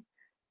lady earring?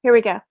 Here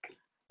we go.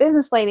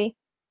 Business lady.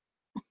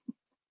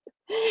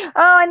 Oh,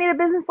 I need a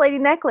business lady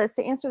necklace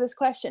to answer this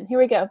question. Here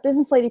we go.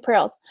 Business lady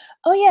pearls.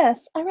 Oh,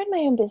 yes, I run my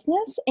own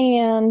business,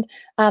 and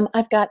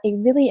I've got a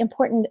really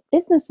important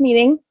business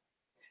meeting,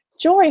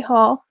 jewelry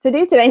haul to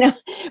do today. No,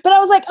 but I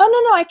was like,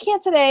 oh, no, I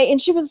can't today.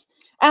 And she was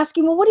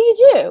asking, well, what do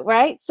you do,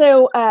 right?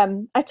 So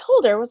I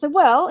told her, I said,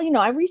 well, you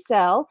know, I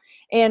resell,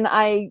 and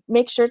I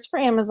make shirts for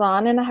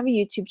Amazon, and I have a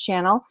YouTube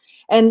channel.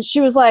 And she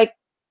was like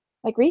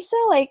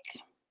resell? Like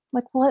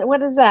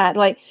what is that?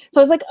 Like, so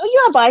I was like, oh, you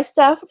know, I buy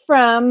stuff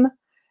from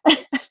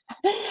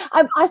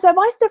I said I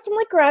buy stuff from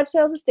like garage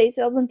sales, estate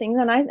sales, and things,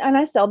 and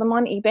I sell them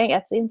on eBay,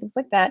 Etsy, and things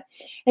like that.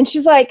 And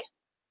she's like,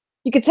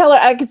 you could tell her,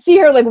 I could see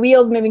her like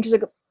wheels moving. She's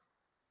like,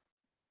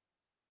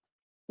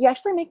 you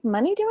actually make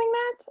money doing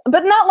that?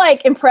 But not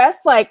like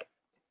impressed, like,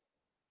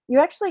 you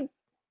actually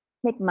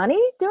make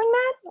money doing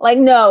that? Like,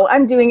 no,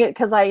 I'm doing it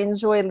because I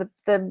enjoy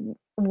the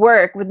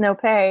work with no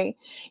pay,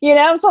 you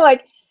know? So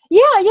like,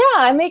 yeah,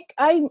 I make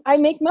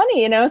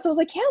money, you know? So I was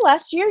like, yeah,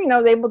 last year, you know, I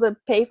was able to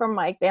pay for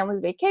my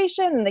family's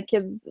vacation and the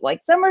kids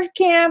like summer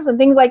camps and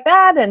things like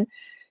that. And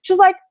she was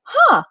like,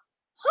 huh.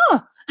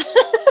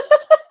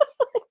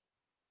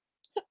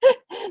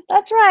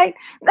 That's right.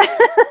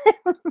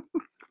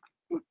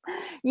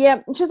 Yeah.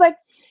 She's like,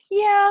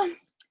 yeah,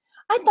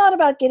 I thought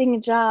about getting a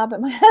job,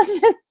 but my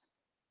husband's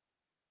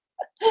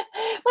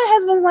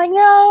like,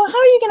 no, how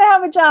are you going to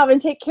have a job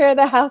and take care of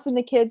the house and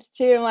the kids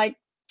too? I'm like,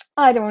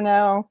 I don't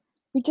know.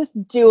 We just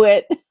do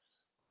it.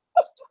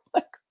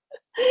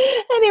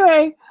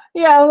 Anyway,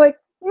 yeah, I was like,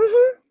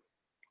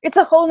 it's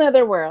a whole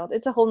nother world.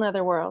 It's a whole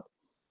nother world,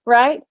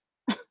 right?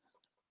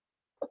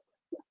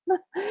 Oh,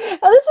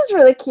 this is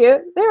really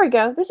cute. There we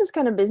go. This is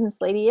kind of business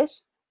lady-ish.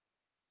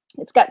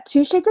 It's got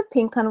 2 shades of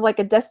pink, kind of like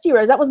a dusty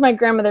rose. That was my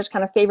grandmother's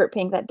kind of favorite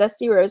pink, that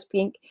dusty rose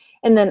pink,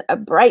 and then a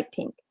bright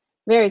pink.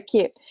 Very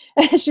cute.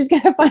 She's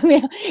going to find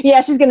me.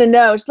 Yeah, she's going to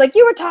know. She's like,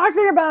 you were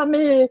talking about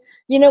me.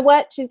 You know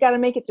what? She's got to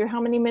make it through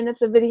how many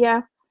minutes of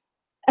video?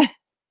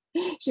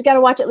 She's got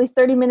to watch at least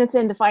 30 minutes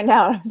in to find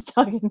out I was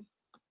talking.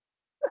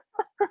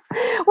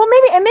 Well,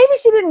 maybe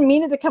she didn't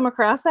mean it to come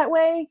across that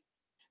way,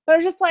 but I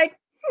was just like,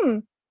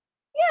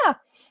 yeah.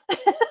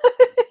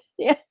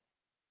 Yeah.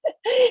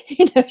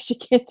 You know, she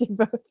can't do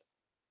both.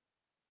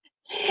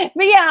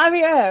 But yeah, I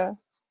mean,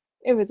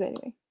 it was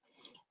anyway.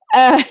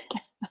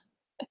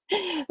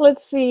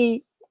 Let's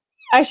see.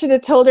 I should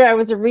have told her I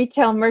was a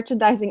retail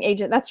merchandising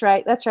agent. That's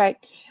right. That's right.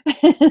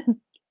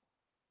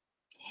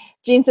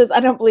 Jean says, I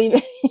don't believe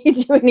you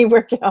do any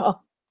work at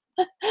all.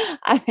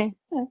 I mean,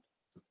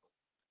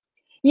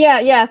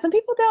 yeah. Some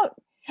people don't.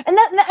 And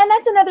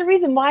that's another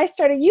reason why I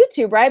started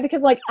YouTube, right?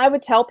 Because like I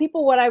would tell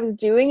people what I was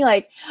doing,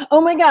 like, oh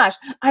my gosh,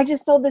 I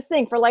just sold this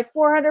thing for like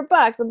 $400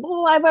 and blah,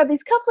 blah, blah, I bought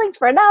these cufflinks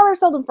for $1,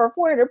 sold them for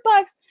 $400.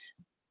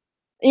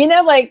 You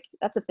know, like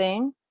that's a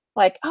thing.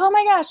 Like, oh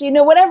my gosh, you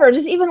know, whatever.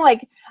 Just even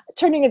like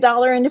turning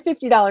 $1 into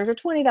 $50 or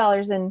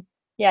 $20 and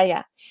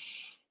yeah.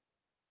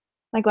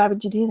 Like, why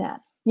would you do that?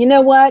 You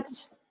know what?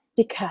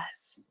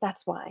 Because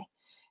that's why.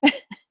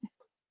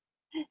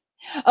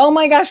 Oh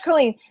my gosh,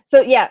 Colleen.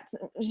 So yeah,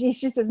 she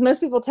says, most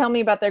people tell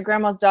me about their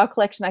grandma's dog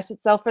collection. I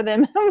should sell for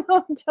them.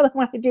 Tell them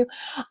what I do.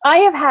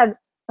 I've had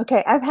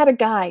a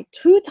guy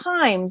 2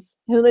 times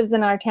who lives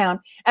in our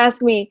town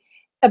ask me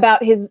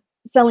about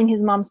selling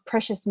his mom's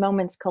Precious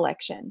Moments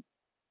collection.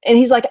 And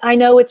he's like, I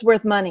know it's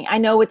worth money. I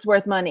know it's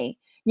worth money.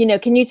 You know,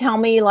 can you tell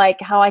me like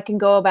how I can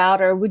go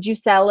about, or would you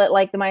sell it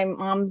like my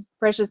mom's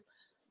precious?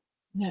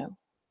 No.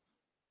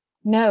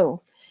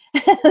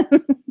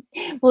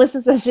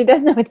 Melissa says she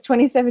does know it's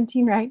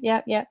 2017, right?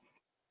 Yeah.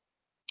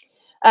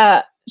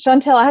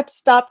 Chantel, I have to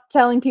stop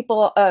telling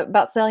people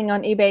about selling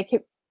on eBay.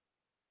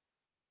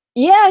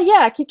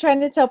 Yeah. Keep trying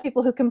to tell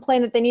people who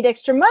complain that they need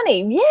extra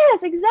money.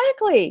 Yes,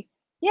 exactly.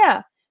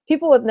 Yeah.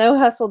 People with no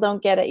hustle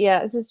don't get it.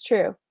 Yeah, this is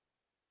true.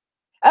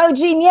 Oh,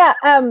 Jean, yeah.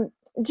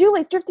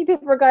 Julie, Thrifty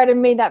Paper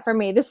Garden made that for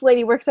me. This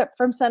lady works up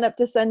from sun up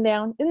to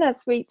sundown. Isn't that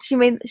sweet? She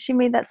made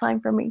that sign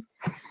for me.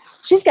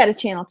 She's got a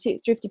channel too,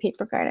 Thrifty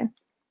Paper Garden.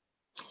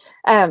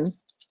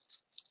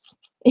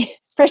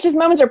 Precious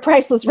moments are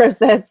priceless, Rose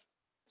says.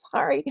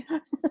 Sorry.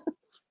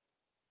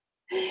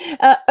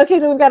 Okay,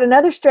 so we've got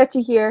another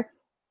stretchy here.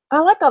 I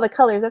like all the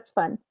colors. That's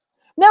fun.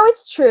 No,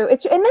 it's true. And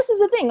this is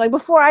the thing. Like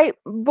before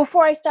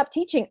I stopped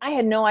teaching, I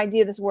had no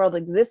idea this world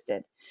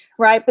existed,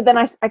 right? But then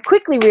I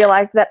quickly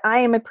realized that I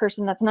am a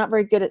person that's not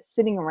very good at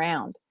sitting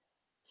around.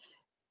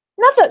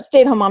 Not that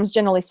stay-at-home moms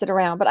generally sit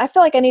around, but I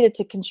feel like I needed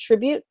to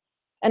contribute,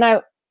 and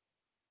I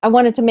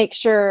wanted to make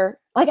sure,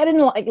 like I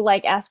didn't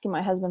like asking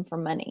my husband for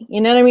money.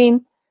 You know what I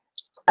mean?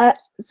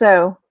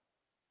 So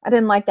I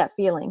didn't like that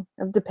feeling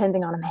of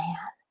depending on a man.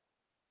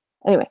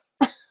 Anyway,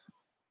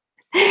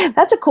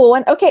 that's a cool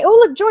one. Okay.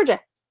 Oh, look, Georgia.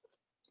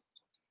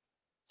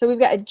 So we've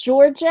got a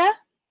Georgia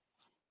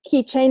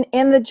keychain,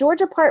 and the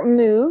Georgia part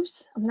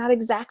moves. I'm not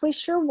exactly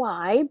sure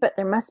why, but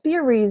there must be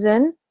a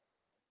reason.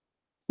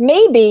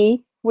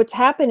 Maybe what's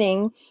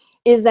happening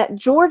is that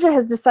Georgia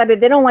has decided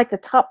they don't like the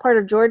top part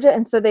of Georgia,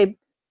 and so they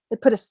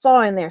put a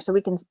saw in there so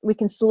we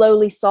can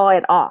slowly saw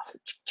it off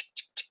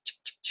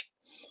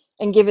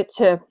and give it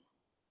to,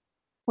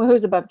 well,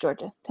 who's above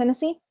Georgia?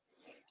 Tennessee?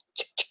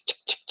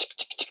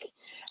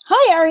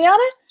 Hi,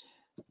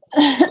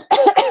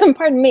 Ariana.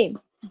 Pardon me.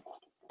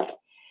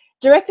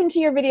 Direct them to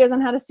your videos on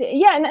how to see.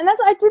 Yeah, and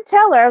that's, I did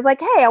tell her. I was like,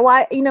 hey,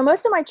 why, you know,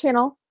 most of my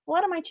channel, a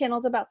lot of my channel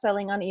is about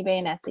selling on eBay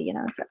and Etsy, you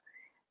know, so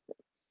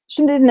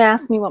she didn't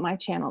ask me what my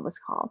channel was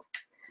called.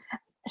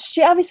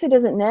 She obviously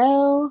doesn't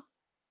know.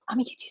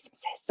 I'm a YouTube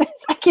sensation.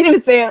 I can't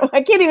even say it.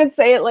 I can't even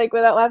say it like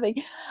without laughing.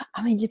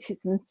 I'm a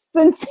YouTube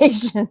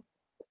sensation.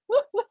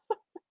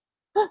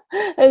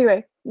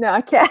 Anyway, no, I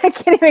can't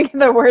even get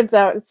the words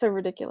out. It's so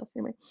ridiculous.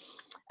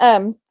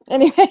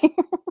 Anyway.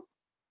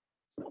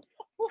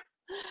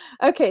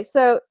 Okay,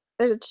 so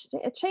there's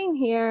a chain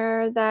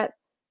here that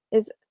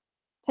is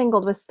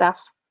tangled with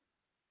stuff,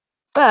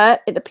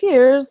 but it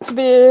appears to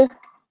be,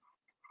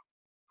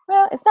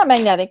 Well, it's not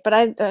magnetic, but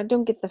I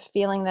don't get the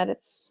feeling that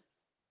it's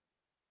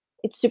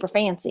super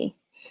fancy.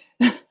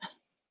 I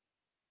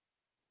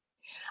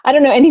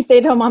don't know any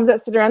stay-at-home moms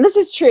that sit around. This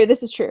is true.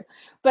 This is true.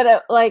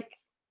 But like,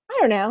 I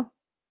don't know.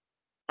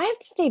 I have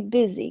to stay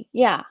busy.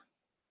 Yeah.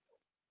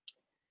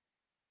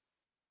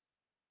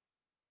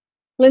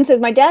 Lynn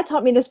says, my dad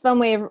taught me this fun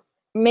way of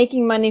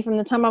making money from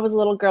the time I was a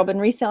little girl. Been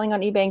reselling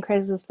on eBay and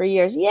Craigslist for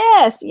years.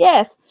 Yes,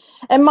 yes.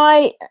 And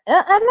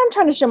I'm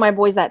trying to show my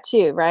boys that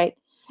too, right?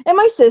 And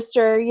my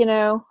sister, you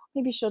know,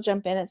 maybe she'll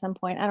jump in at some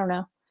point. I don't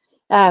know.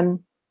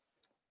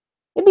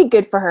 It'd be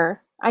good for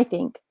her, I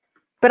think.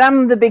 But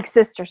I'm the big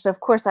sister, so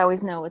of course I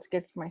always know what's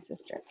good for my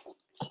sister.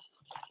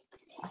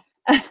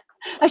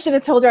 I should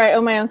have told her I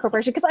own my own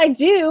corporation, because I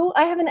do.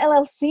 I have an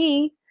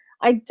LLC.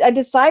 I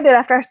decided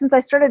since I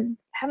started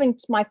having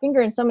my finger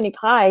in so many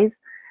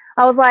pies,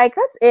 I was like,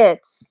 that's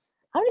it.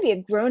 I'm going to be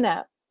a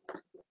grown-up.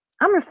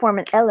 I'm going to form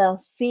an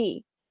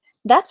LLC.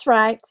 That's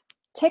right.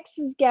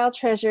 Texas Gal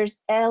Treasures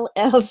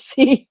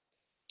LLC.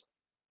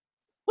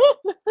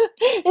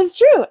 It's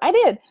true. I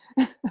did.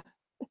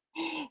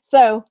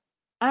 So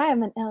I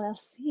am an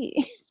LLC.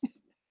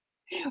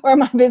 Or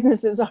my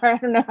businesses are. I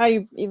don't know how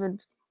you even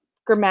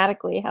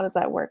grammatically, how does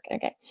that work?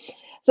 Okay.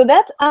 So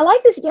I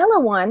like this yellow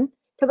one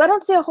because I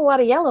don't see a whole lot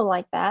of yellow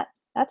like that.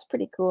 That's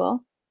pretty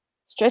cool.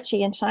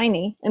 Stretchy and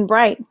shiny and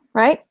bright,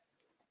 right?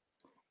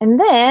 And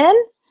then,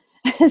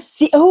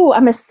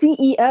 I'm a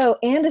CEO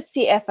and a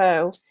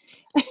CFO.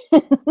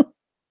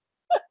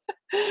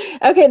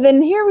 Okay,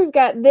 then here we've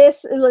got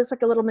this. It looks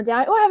like a little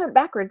medallion. Oh, I have it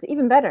backwards,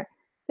 even better.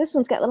 This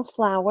one's got little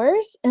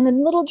flowers and a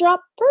little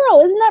drop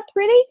pearl. Isn't that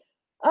pretty?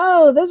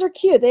 Oh, those are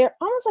cute. They're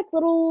almost like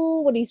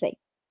little, what do you say?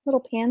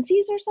 Little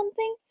pansies or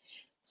something?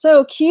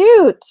 So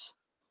cute.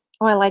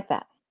 Oh, I like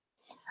that.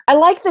 I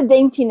like the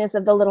daintiness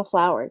of the little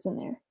flowers in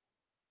there.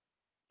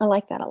 I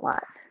like that a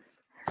lot.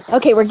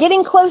 Okay, we're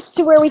getting close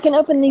to where we can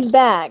open these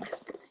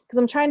bags because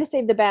I'm trying to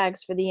save the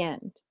bags for the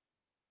end.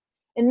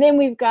 And then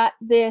we've got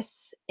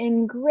this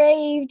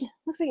engraved,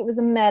 looks like it was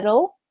a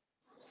metal.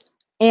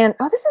 And,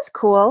 oh, this is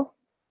cool.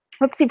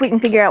 Let's see if we can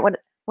figure out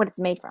what it's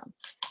made from.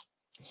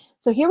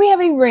 So here we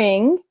have a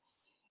ring,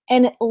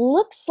 and it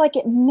looks like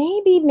it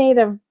may be made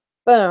of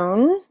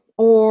bone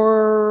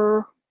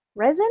or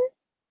resin.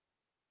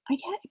 I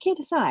can't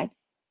decide.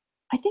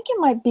 I think it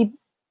might be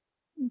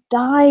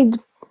dyed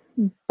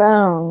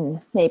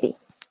bone, maybe.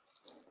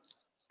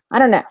 I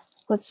don't know.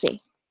 Let's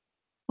see.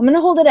 I'm going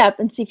to hold it up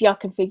and see if y'all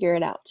can figure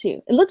it out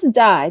too. It looks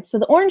dyed. So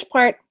the orange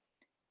part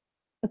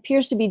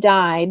appears to be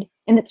dyed,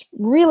 and it's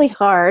really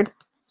hard.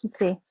 Let's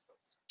see.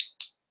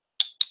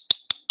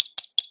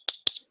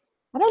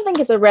 I don't think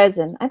it's a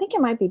resin. I think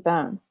it might be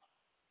bone.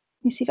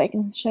 Let me see if I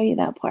can show you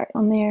that part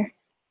on there.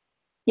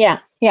 Yeah,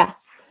 yeah.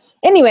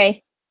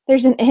 Anyway,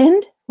 there's an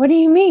end. What do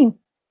you mean?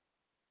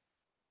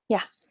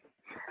 Yeah,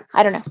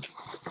 I don't know.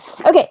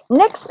 Okay,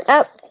 next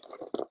up.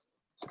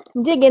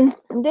 I'm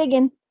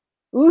digging.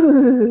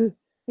 Ooh,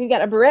 we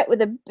got a barrette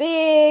with a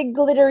big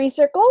glittery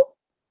circle.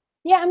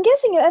 Yeah, I'm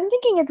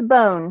thinking it's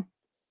bone.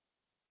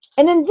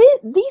 And then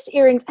these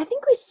earrings, I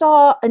think we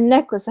saw a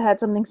necklace that had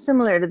something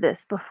similar to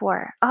this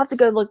before. I'll have to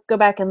go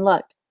back and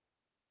look.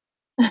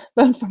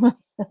 Bone from a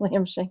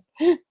lamb shank.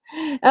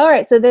 All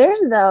right, so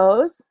there's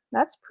those.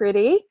 That's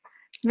pretty.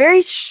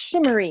 Very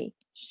shimmery.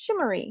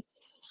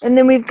 And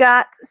then we've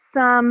got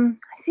I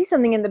see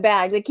something in the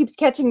bag that keeps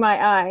catching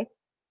my eye.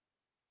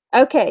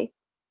 Okay.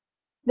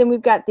 Then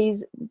we've got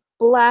these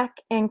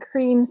black and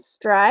cream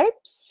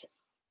stripes.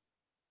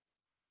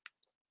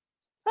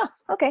 Oh,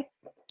 okay.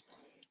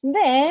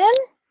 Then,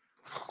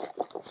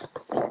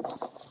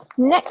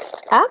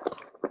 next up,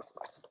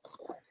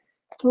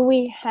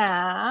 we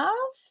have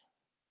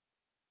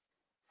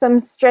some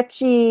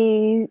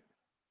stretchy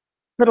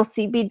little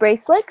seed bead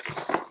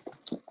bracelets.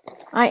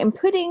 I am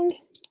putting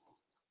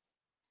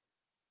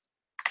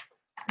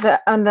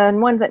on the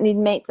ones that need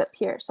mates up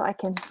here so I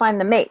can find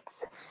the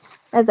mates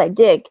as I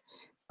dig.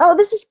 Oh,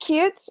 this is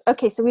cute.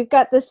 Okay, so we've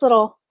got this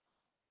little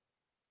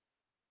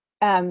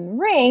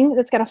ring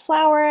that's got a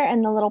flower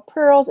and the little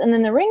pearls, and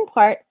then the ring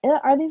part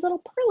are these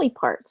little pearly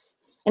parts,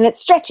 and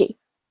it's stretchy.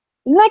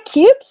 Isn't that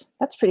cute?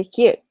 That's pretty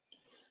cute.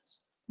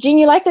 Jean,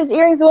 you like those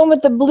earrings, the one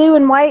with the blue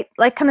and white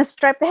like kind of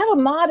stripe? They have a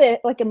mod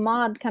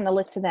kind of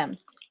look to them.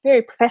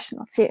 Very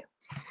professional too.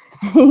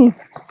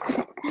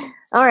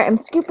 All right, I'm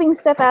scooping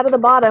stuff out of the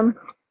bottom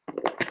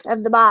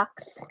of the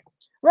box.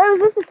 Rose,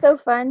 this is so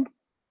fun.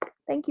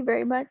 Thank you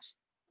very much.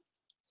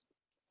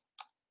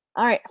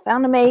 All right, I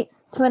found a mate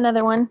to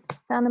another one.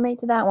 Found a mate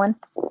to that one.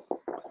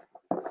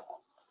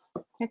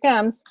 Here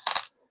comes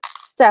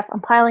stuff.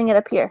 I'm piling it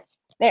up here.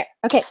 There.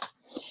 Okay.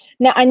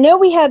 Now, I know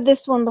we had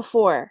this one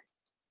before.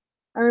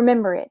 I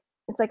remember it.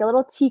 It's like a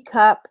little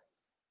teacup,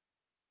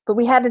 but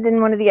we had it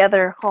in one of the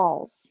other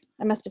hauls.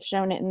 I must have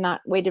shown it and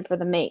not waited for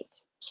the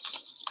mate.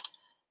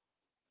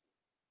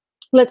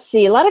 Let's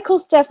see. A lot of cool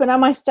stuff, but not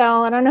my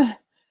style. I don't know.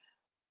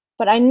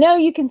 But I know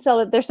you can sell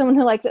it. There's someone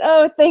who likes it.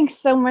 Oh, thanks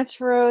so much,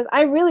 Rose.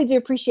 I really do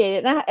appreciate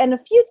it. And a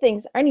few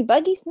things. Are any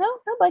buggies? No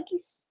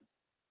buggies.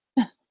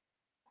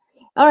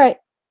 All right.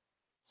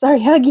 Sorry,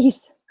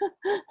 huggies.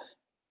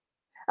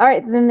 All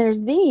right, then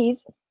there's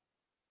these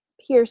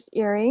pierced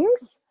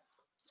earrings.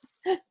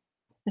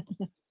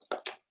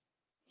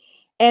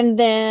 And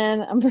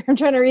then I'm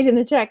trying to read in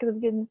the chat because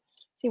I'm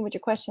seeing what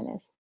your question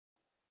is.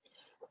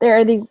 There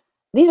are these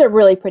are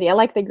really pretty. I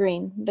like the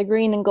green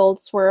and gold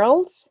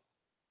swirls.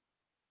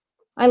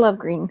 I love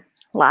green,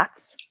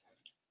 lots.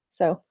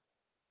 So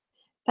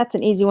that's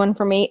an easy one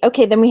for me.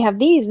 Okay, then we have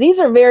these. These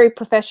are very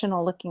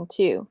professional looking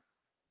too,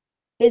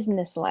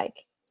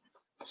 business-like.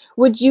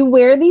 Would you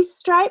wear these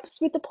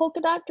stripes with the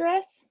polka dot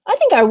dress? I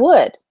think I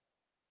would.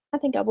 I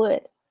think I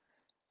would.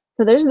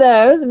 So there's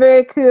those.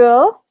 Very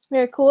cool.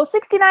 Very cool.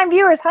 69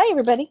 viewers. Hi,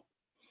 everybody.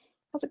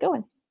 How's it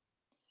going?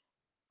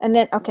 And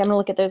then, okay, I'm going to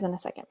look at those in a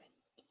second.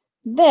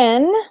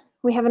 Then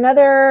we have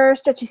another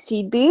stretchy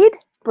seed bead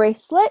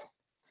bracelet,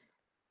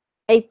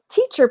 a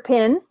teacher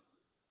pin,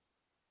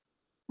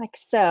 like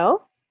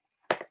so.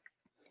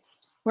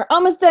 We're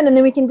almost done, and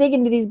then we can dig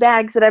into these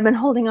bags that I've been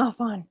holding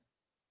off on.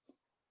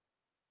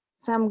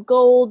 Some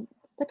gold,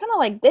 they're kind of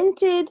like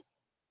dented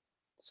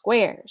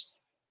squares.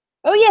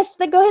 Oh, yes,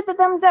 go hit the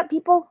thumbs up,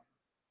 people.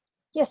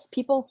 Yes,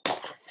 people.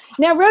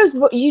 Now, Rose,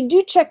 you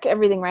do check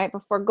everything, right,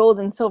 before gold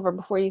and silver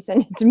before you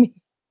send it to me.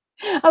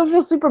 I would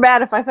feel super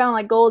bad if I found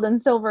like gold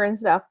and silver and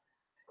stuff,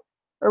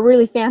 or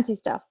really fancy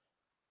stuff.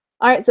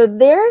 All right, so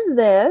there's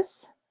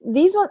this.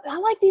 These ones, I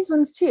like these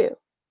ones too.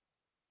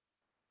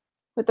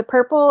 With the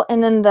purple,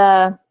 and then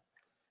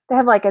they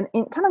have like kind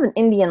of an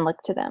Indian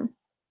look to them.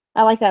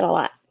 I like that a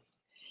lot.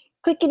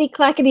 Clickety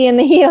clackety in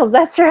the heels.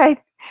 That's right.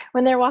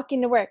 When they're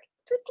walking to work.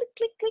 Click,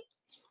 click, click,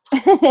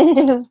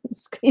 click.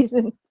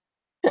 Squeezing.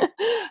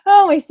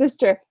 Oh, my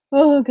sister.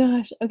 Oh,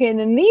 gosh. Okay, and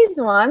then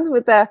these ones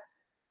with the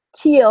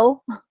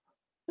teal.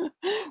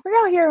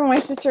 We're out here with my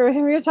sister. We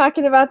were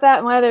talking about that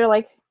and why they're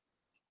like,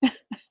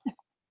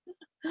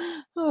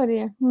 oh,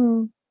 dear.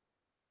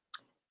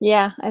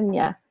 Yeah, and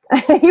yeah.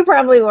 You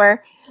probably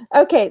were.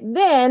 Okay,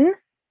 then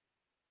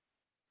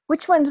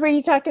which ones were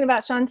you talking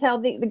about,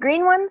 Chantel? The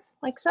green ones,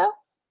 like so?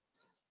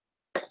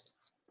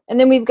 And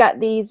then we've got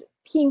these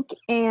pink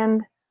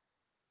and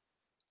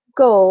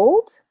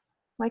gold,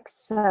 like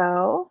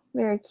so.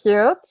 Very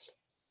cute.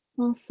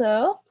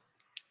 Also.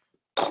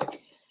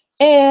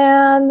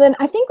 And then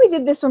I think we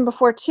did this one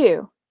before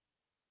too,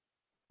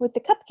 with the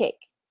cupcake,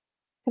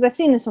 because I've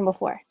seen this one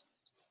before.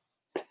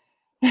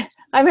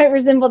 I might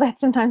resemble that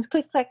sometimes.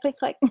 Click, clack, click,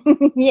 clack.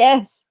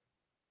 Yes.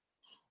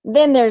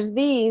 Then there's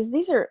these.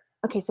 These are,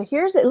 okay, so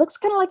here's, it looks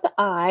kind of like the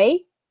eye,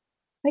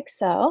 like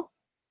so.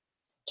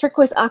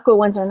 Turquoise aqua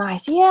ones are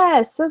nice.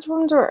 Yes, those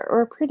ones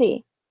are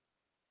pretty.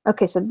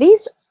 Okay, so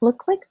these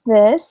look like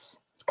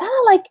this. It's kind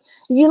of like,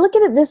 if you look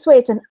at it this way,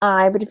 it's an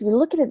eye, but if you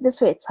look at it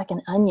this way, it's like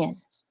an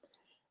onion.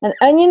 An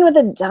onion with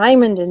a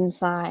diamond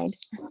inside.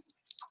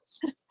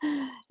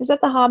 Is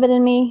that the Hobbit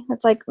in me?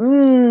 It's like,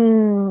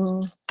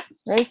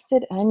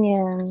 roasted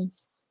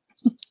onions.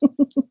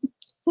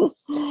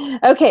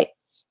 Okay,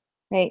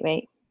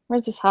 wait.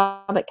 Where's this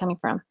Hobbit coming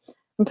from?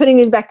 I'm putting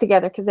these back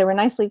together because they were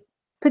nicely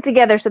put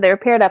together, so they were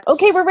paired up.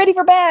 Okay, we're ready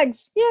for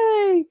bags.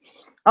 Yay!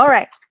 All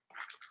right.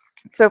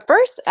 So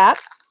first up,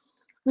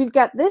 we've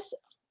got this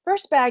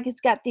first bag.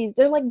 It's got these.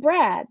 They're like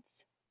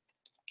brads.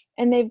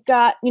 And they've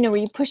got, you know,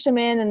 where you push them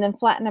in and then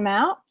flatten them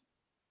out.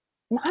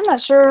 And I'm not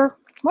sure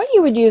what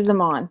you would use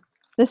them on.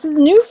 This is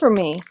new for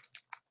me.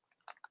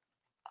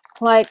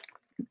 Like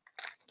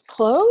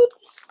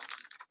clothes?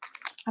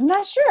 I'm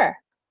not sure.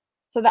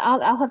 So that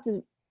I'll have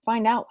to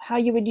find out how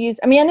you would use.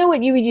 I mean, I know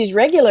what you would use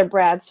regular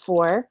brads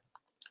for,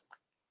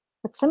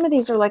 but some of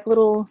these are like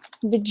little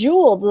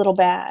bejeweled little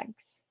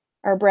bags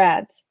or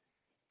brads.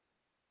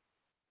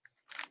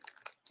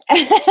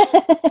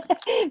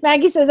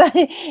 Maggie says,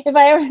 I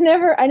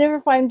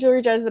never find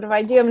jewelry jars, but if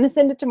I do, I'm going to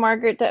send it to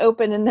Margaret to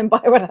open and then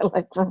buy what I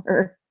like from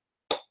her.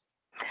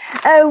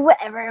 Oh,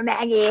 whatever,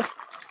 Maggie.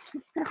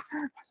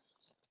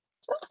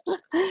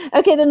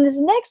 Okay, then this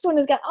next one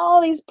has got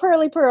all these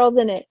pearly pearls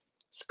in it.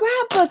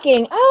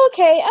 Scrapbooking. Oh,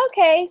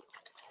 okay.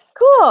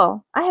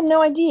 Cool. I had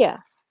no idea.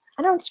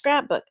 I don't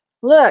scrapbook.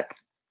 Look.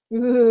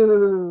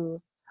 Ooh.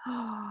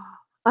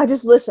 I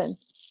just listen.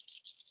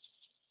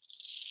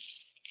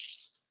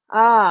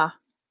 Ah,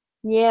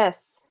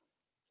 yes.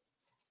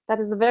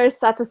 That is very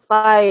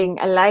satisfying.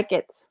 I like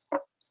it.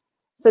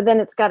 So then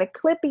it's got a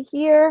clippy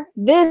here.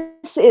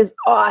 This is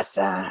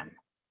awesome.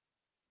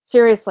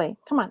 Seriously.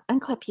 Come on,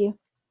 unclip you.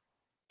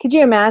 Could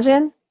you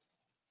imagine?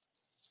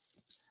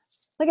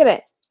 Look at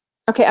it.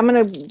 Okay, I'm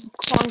going to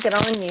clonk it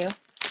on you.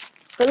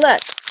 But look,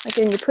 like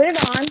then you put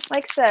it on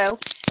like so,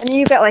 and then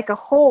you've got like a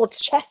whole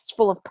chest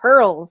full of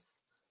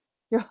pearls.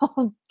 Your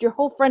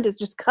whole front is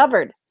just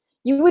covered.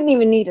 You wouldn't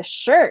even need a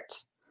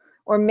shirt,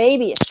 or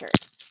maybe a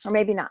shirt, or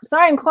maybe not.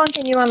 Sorry, I'm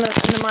clunking you on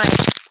the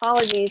mic.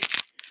 Apologies.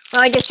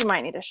 Well, I guess you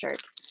might need a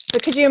shirt.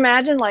 But could you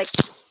imagine, like,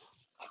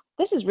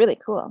 this is really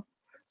cool.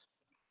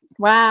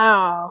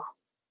 Wow.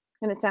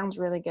 And it sounds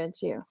really good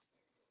too.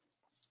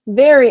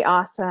 Very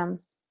awesome.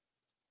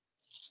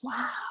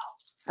 Wow.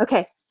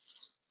 Okay.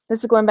 This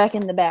is going back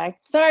in the bag.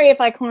 Sorry if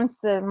I clunked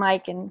the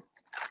mic and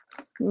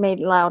made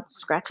loud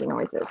scratchy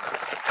noises.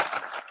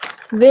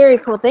 Very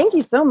cool. Thank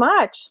you so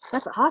much.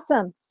 That's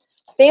awesome.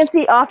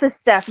 Fancy office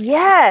stuff.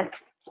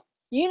 Yes.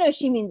 You know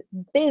she means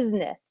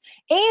business.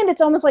 And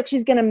it's almost like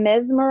she's going to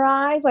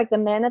mesmerize like the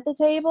men at the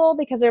table,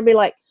 because they'll be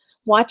like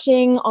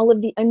watching all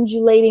of the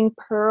undulating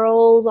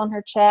pearls on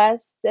her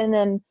chest. And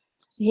then,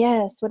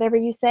 yes, whatever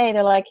you say,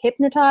 they're like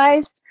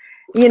hypnotized.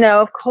 You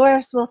know, of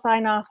course we'll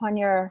sign off on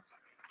your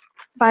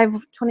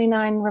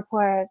 529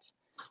 report.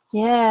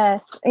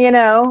 Yes. You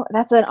know,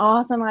 that's an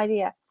awesome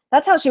idea.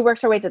 That's how she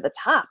works her way to the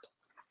top.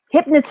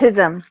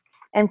 Hypnotism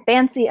and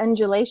fancy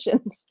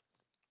undulations.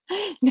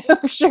 No,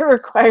 sure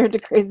required, the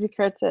Crazy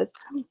Kurt says.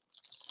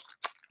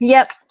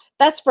 Yep,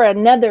 that's for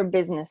another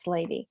business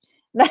lady.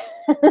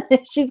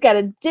 She's got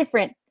a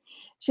different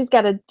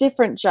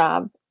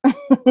job.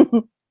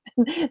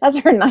 That's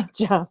her night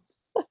job.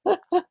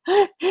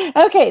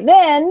 Okay,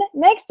 then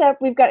next up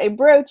we've got a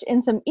brooch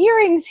and some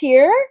earrings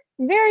here.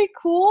 Very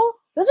cool.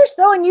 Those are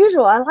so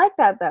unusual. I like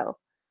that though,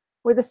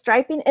 with the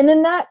striping, and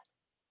then that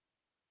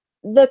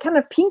the kind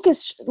of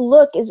pinkish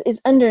look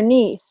is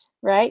underneath,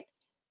 right?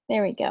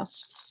 There we go.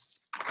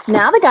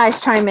 Now the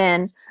guys chime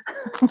in.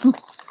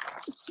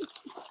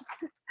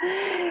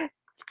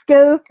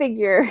 Go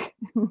figure.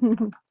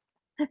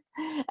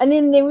 And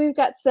then we've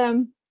got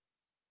some,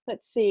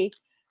 let's see,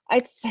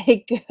 I'd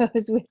say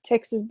goes with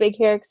Texas big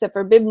hair, except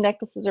for bib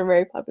necklaces are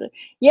very popular.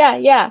 Yeah,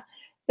 yeah.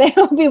 They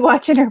will be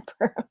watching her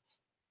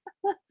pearls.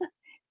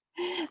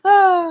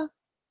 Oh.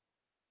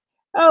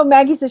 Oh,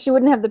 Maggie says she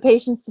wouldn't have the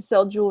patience to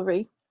sell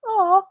jewelry.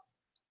 Oh,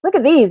 look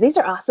at these. These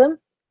are awesome.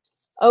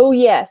 Oh,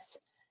 yes.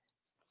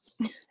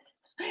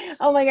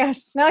 Oh my gosh.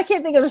 Now I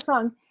can't think of the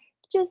song.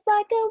 Just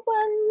like a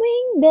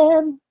one-winged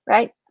dove.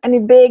 Right? I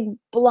need big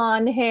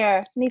blonde hair.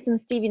 I need some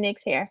Stevie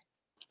Nicks hair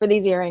for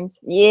these earrings.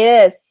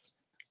 Yes.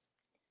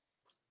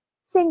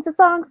 Sings a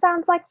song,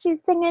 sounds like she's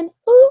singing.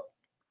 Ooh,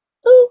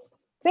 ooh.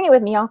 Sing it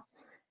with me, y'all.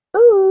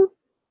 Ooh.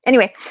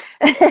 Anyway,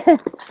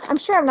 I'm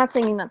sure I'm not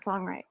singing that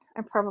song right.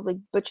 I probably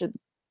butchered.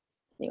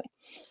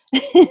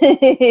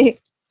 Anyway.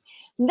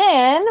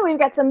 Then we've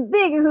got some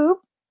big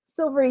hoop,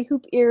 silvery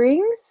hoop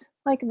earrings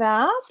like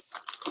that.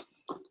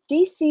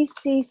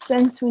 DCC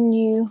sense when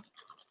you,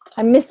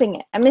 I'm missing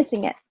it. I'm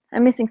missing it.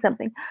 I'm missing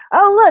something.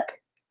 Oh,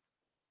 look.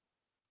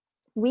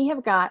 We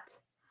have got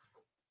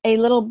a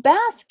little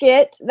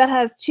basket that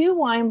has 2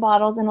 wine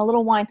bottles and a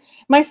little wine.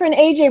 My friend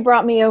AJ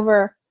brought me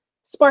over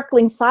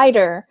sparkling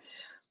cider,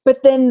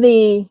 but then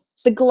the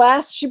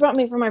glass she brought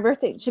me for my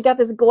birthday, she got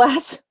this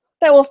glass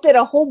that will fit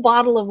a whole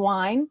bottle of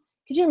wine.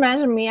 Could you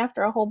imagine me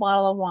after a whole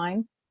bottle of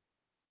wine?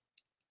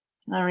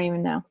 I don't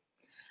even know.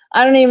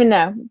 I don't even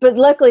know. But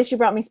luckily she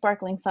brought me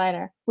sparkling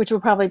cider, which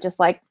would probably just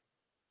like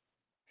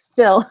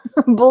still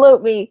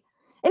bloat me.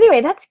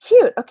 Anyway, that's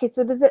cute. Okay,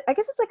 so does it, I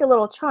guess it's like a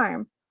little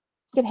charm.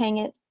 You could hang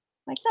it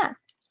like that.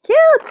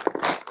 Cute.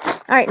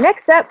 All right,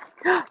 next up.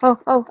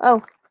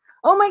 Oh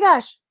my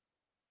gosh.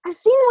 I've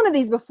seen one of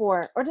these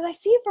before. Or did I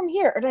see it from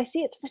here? Or did I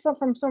see it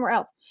from somewhere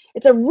else?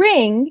 It's a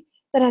ring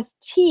that has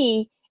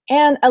tea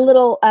and a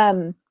little,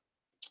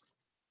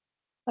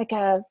 like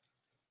a,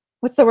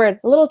 what's the word?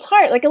 A little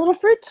tart, like a little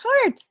fruit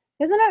tart.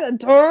 Isn't it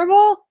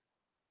adorable?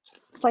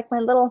 It's like my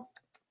little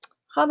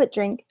Hobbit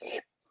drink.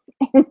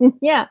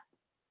 Yeah.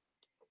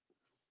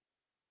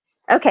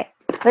 Okay,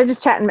 they're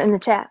just chatting in the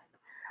chat.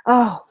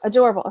 Oh,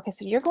 adorable. Okay,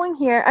 so you're going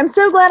here. I'm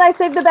so glad I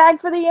saved the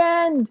bag for the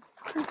end.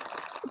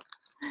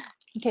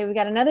 Okay, we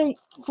got another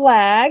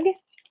flag.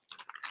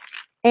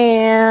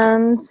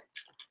 And,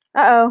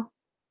 uh-oh.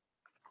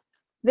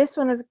 This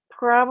one is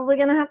probably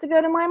going to have to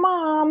go to my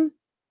mom.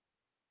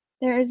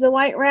 There is the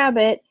white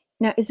rabbit.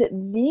 Now, is it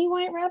the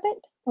white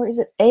rabbit? Or is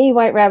it a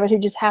white rabbit who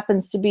just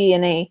happens to be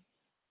in a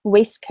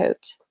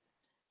waistcoat?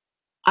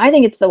 I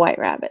think it's the white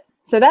rabbit.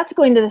 So that's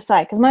going to the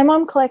side, because my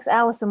mom collects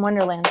Alice in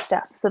Wonderland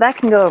stuff. So that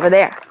can go over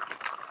there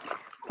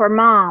for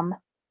mom.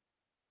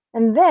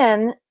 And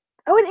then,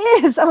 oh,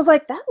 it is. I was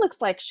like, that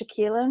looks like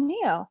Shaquille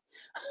O'Neal.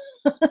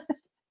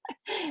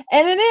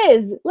 And it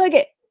is. Look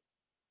it.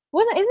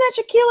 Isn't that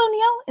Shaquille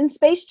O'Neal in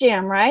Space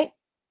Jam, right?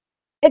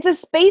 It's a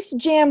Space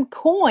Jam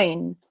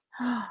coin.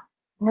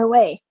 No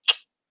way.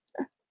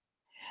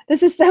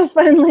 This is so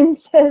fun, Lynn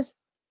says.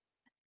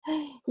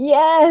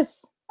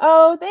 Yes.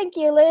 Oh, thank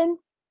you, Lynn.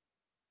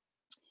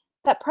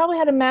 That probably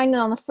had a magnet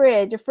on the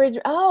fridge. A fridge.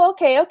 Oh,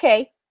 okay,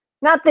 okay.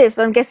 Not this,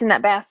 but I'm guessing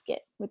that basket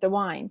with the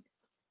wine.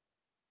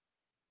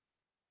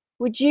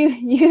 Would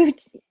you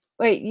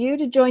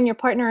to join your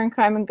partner in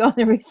crime and go on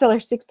the reseller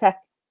 6-pack?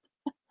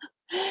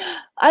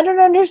 I don't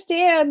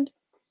understand.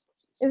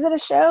 Is it a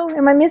show?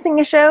 Am I missing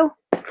a show?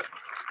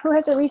 Who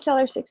has a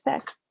reseller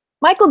 6-pack?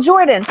 Michael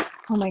Jordan.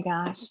 Oh my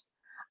gosh.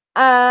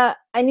 I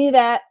knew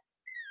that.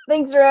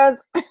 Thanks,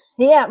 Rose.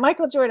 Yeah,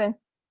 Michael Jordan.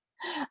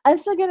 I'm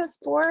so good at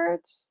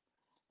sports.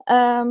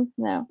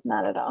 No,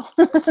 not at all.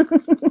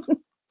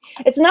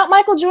 It's not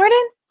Michael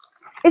Jordan?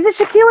 Is it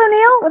Shaquille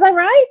O'Neal? Was I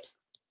right?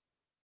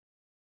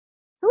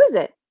 Who is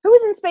it? Who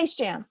was in Space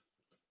Jam?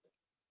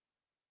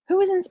 Who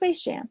was in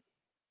Space Jam?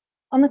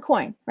 On the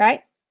coin,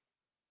 right?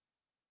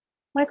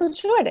 Michael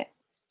Jordan.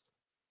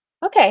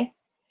 Okay.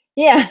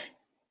 Yeah.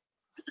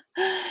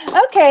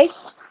 Okay.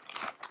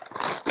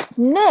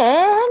 And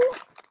then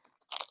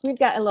we've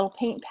got a little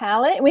paint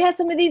palette. We had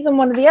some of these in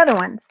one of the other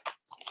ones.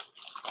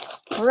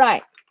 All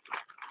right.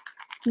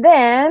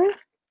 Then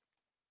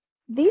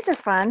these are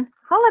fun.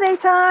 Holiday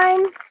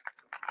time.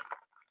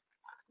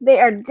 They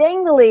are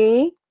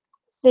dangly.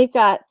 They've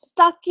got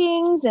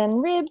stockings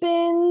and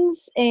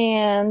ribbons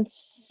and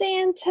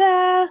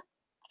Santa.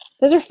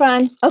 Those are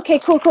fun. Okay,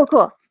 cool, cool,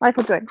 cool.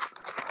 Michael Jordan.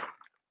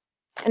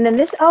 And then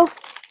this, oh,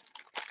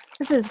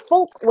 this is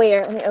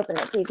folkwear. Let me open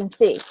it so you can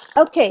see.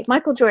 Okay,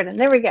 Michael Jordan.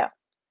 There we go.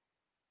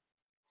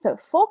 So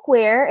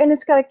folkwear, and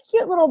it's got a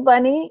cute little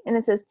bunny, and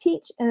it says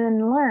teach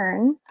and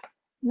learn.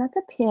 And that's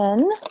a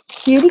pin.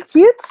 Cutie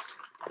cutes.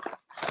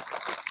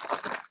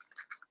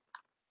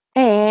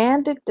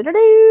 And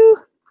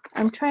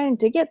I'm trying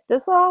to get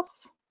this off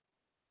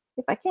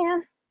if I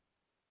can.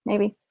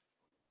 Maybe.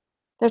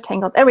 They're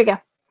tangled. There we go.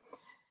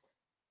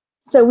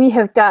 So we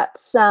have got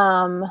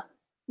some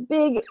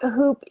big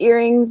hoop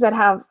earrings that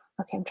have,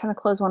 okay, I'm trying to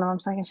close one of them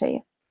so I can show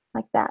you.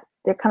 Like that.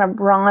 They're kind of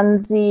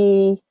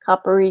bronzy,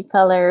 coppery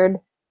colored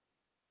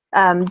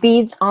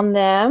beads on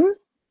them.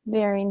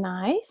 Very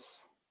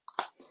nice.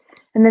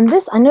 And then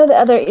this, I know the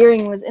other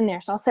earring was in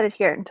there, so I'll set it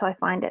here until I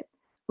find it.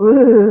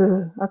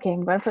 Ooh, okay,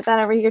 I'm going to put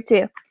that over here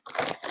too.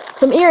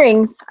 Some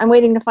earrings I'm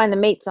waiting to find the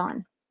mates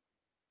on.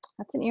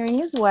 That's an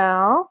earring as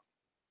well.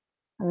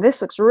 And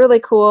this looks really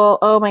cool.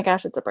 Oh my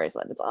gosh, it's a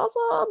bracelet. It's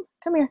awesome.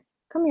 Come here.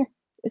 Come here.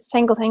 It's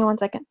tangled. Hang on one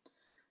second.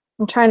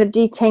 I'm trying to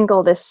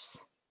detangle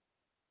this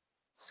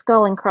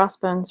skull and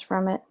crossbones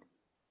from it.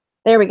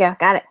 There we go.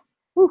 Got it.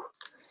 Woo.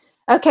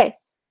 Okay.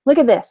 Look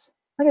at this.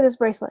 Look at this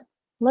bracelet.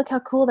 Look how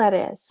cool that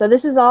is. So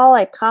this is all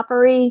like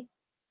coppery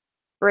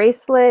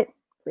bracelet.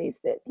 Please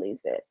fit. Please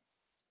fit.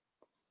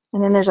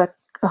 And then there's a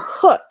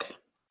hook.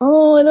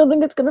 Oh, I don't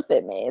think it's going to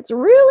fit me. It's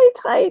really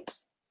tight.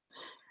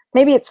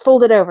 Maybe it's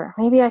folded over.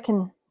 Maybe I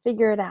can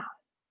figure it out.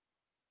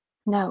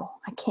 No,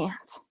 I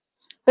can't.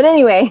 But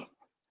anyway,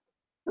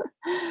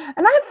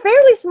 and I have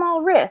fairly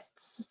small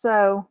wrists,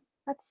 so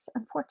that's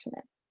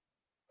unfortunate.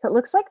 So it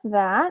looks like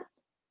that.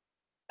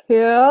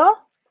 Cool.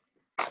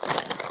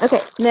 Okay,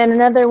 then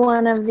another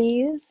one of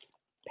these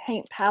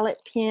paint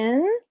palette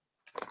pin.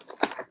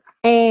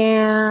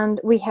 And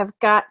we have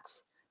got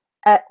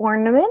an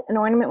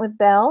ornament with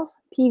bells,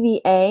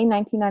 PVA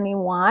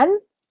 1991.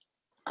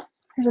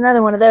 There's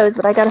another one of those,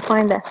 but I gotta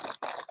find the,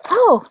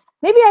 oh,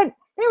 maybe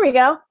there we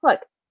go.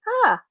 Look,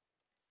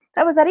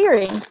 that was that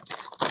earring.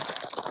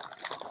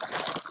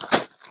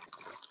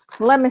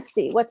 Let me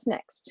see, what's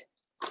next?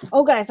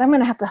 Oh guys, I'm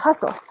gonna have to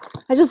hustle.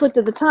 I just looked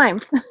at the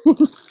time. I'm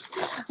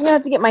gonna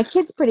have to get my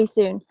kids pretty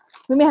soon.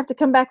 We may have to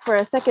come back for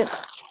a second,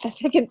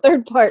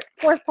 third part,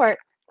 fourth part.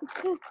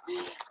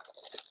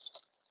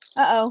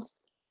 Uh-oh.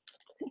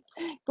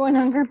 Going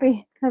on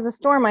grumpy. There's a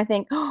storm, I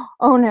think.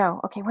 Oh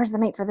no. Okay, where's the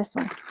mate for this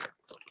one?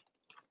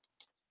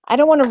 I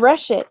don't want to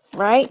rush it,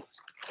 right?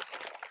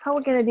 How are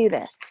we going to do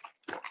this?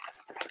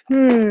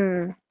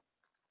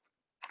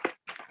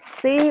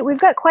 See, we've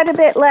got quite a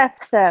bit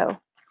left, though.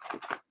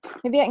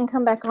 Maybe I can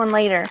come back on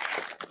later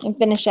and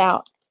finish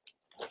out.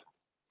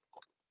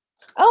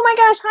 Oh my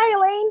gosh, hi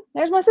Elaine.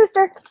 There's my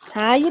sister.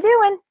 How you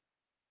doing?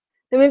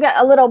 Then we've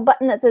got a little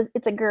button that says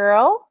it's a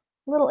girl.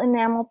 A little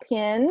enamel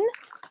pin.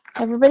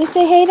 Everybody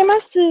say hey to my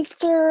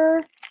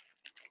sister.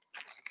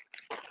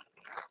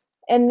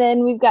 And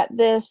then we've got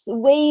this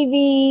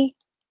wavy,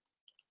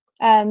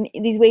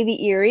 these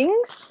wavy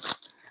earrings.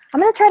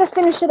 I'm going to try to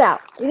finish it out.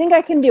 You think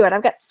I can do it?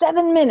 I've got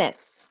 7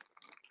 minutes.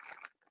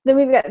 Then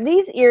we've got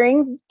these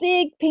earrings,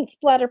 big pink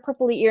splatter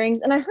purpley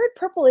earrings. And I heard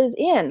purple is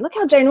in. Look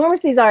how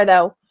ginormous these are,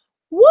 though.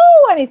 Woo!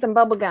 I need some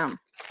bubble gum.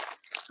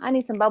 I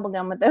need some bubble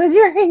gum with those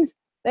earrings.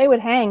 They would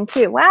hang,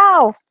 too.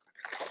 Wow.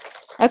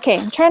 Okay,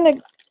 I'm trying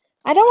to,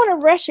 I don't want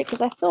to rush it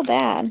because I feel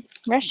bad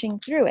rushing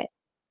through it.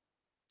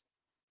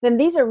 Then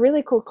these are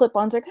really cool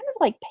clip-ons. They're kind of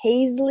like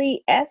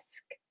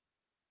paisley-esque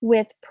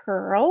with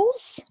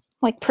pearls,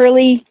 like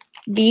pearly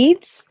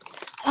beads.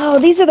 Oh,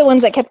 these are the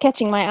ones that kept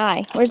catching my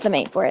eye. Where's the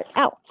mate for it?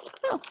 Ow.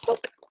 Ow,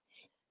 poke.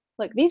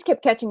 Look, these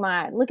kept catching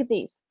my eye. Look at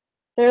these.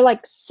 They're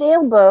like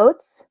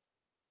sailboats,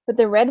 but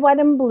they're red, white,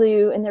 and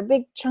blue, and they're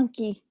big,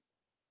 chunky.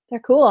 They're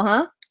cool,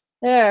 huh?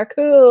 They're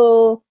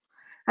cool.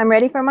 I'm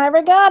ready for my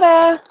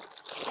regatta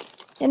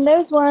in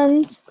those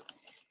ones.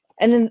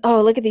 And then,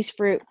 oh, look at these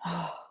fruit.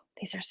 Oh,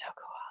 these are so cool.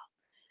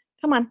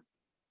 Come on.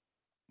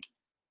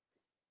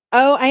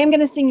 Oh, I am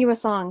going to sing you a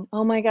song.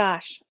 Oh my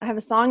gosh. I have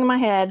a song in my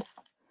head.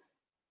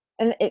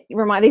 And it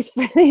reminds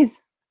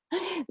these,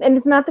 and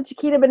it's not the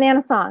Chiquita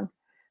Banana song.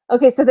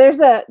 Okay, so there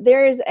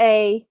is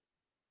a,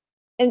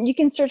 and you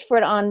can search for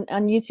it on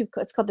YouTube.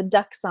 It's called the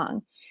Duck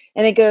Song.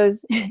 And it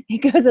goes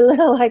a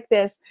little like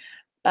this.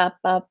 Ba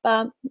ba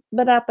ba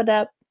ba da ba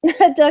da.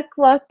 A duck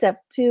walked up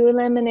to a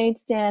lemonade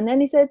stand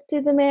and he said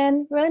to the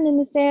man, run in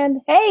the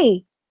stand,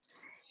 hey,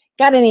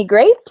 got any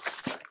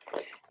grapes?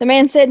 The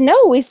man said,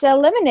 no, we sell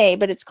lemonade,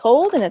 but it's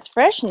cold and it's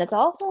fresh and it's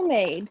all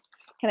homemade.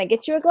 Can I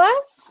get you a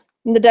glass?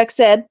 And the duck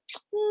said,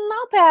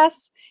 I'll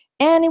pass.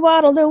 And he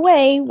waddled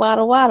away,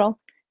 waddle, waddle.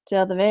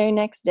 Till the very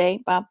next day,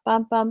 bop,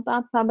 bop, bop,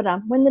 bop, bop,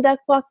 bop, when the duck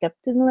walked up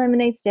to the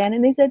lemonade stand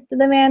and he said to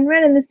the man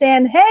running the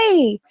stand,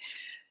 "Hey,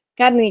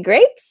 got any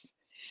grapes?"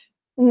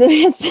 And the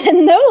man said,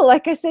 "No,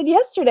 like I said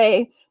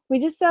yesterday, we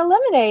just sell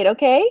lemonade,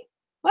 okay?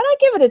 Why not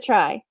give it a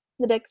try?"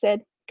 The duck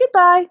said,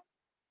 "Goodbye."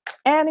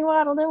 And he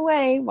waddled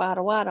away,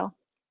 waddle, waddle,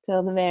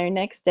 till the very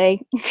next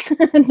day.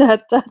 Da,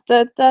 da,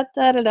 da, da,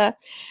 da, da, da.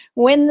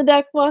 When the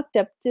duck walked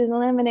up to the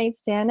lemonade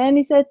stand and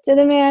he said to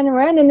the man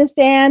running the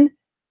stand,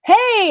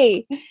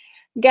 "Hey,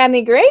 got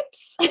any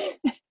grapes?"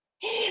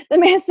 The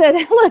man said,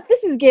 "Look,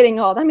 this is getting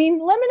old. I mean,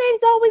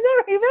 lemonade's always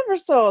you've ever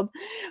sold.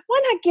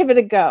 Why not give it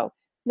a go?"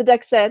 The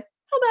duck said,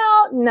 "How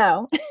about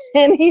no?"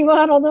 And he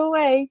waddled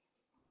away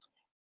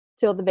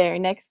till the very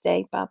next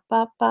day. Bop,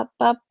 bop, bop,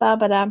 bop, bop,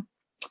 ba, da.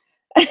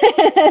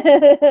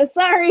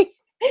 Sorry,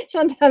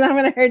 Chantal, I'm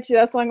going to hurt you.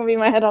 That song will be in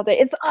my head all day.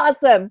 It's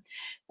awesome.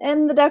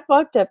 And the duck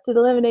walked up to the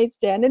lemonade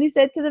stand and he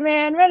said to the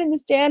man running the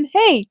stand,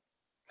 "Hey,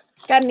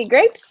 got any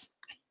grapes?"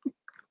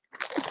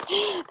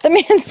 The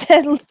man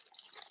said,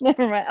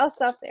 never mind, I'll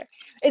stop there.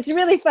 It's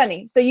really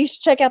funny. So you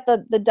should check out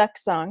the duck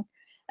song.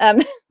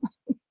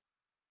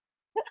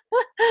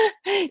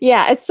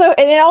 Yeah, it's so,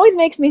 and it always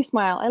makes me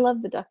smile. I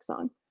love the duck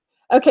song.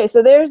 Okay,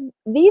 so there's,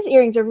 these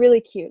earrings are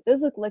really cute.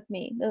 Those look like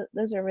me.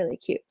 Those are really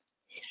cute.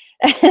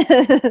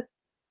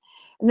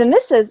 And then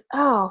this is,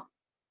 oh,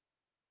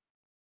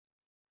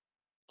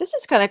 this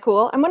is kind of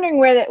cool. I'm wondering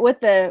where that,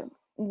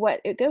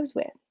 what it goes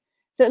with.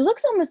 So it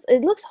looks almost,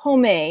 it looks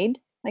homemade,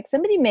 like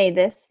somebody made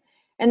this.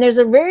 And there's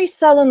a very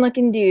sullen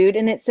looking dude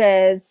and it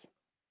says,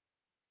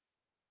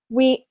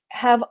 "We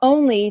have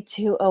only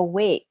to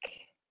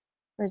awake."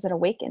 Or is it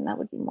awaken? That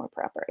would be more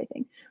proper, I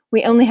think.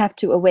 "We only have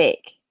to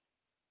awake."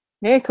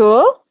 Very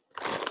cool.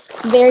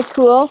 Very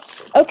cool.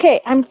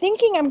 Okay, I'm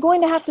thinking I'm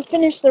going to have to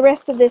finish the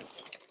rest of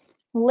this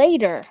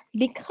later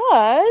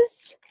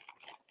because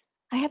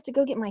I have to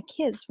go get my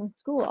kids from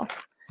school.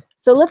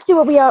 So let's see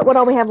what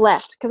all we have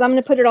left, because I'm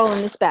going to put it all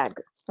in this bag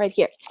right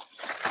here.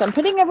 So I'm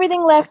putting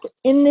everything left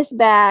in this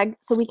bag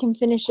so we can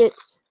finish it.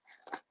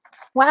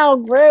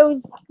 Wow,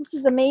 Rose, this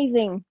is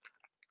amazing.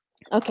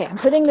 Okay, I'm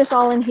putting this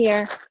all in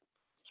here.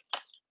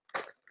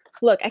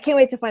 Look, I can't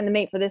wait to find the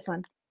mate for this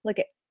one. Look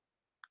at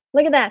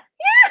that.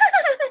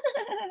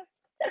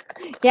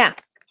 Yeah,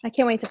 I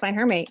can't wait to find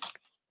her mate.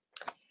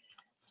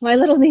 My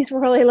little niece will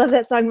really love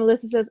that song.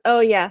 Melissa says, "Oh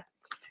yeah,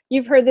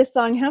 you've heard this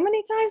song how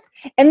many times?"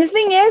 And the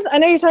thing is, I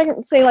know you're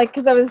talking, say like,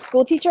 because I was a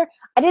school teacher,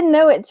 I didn't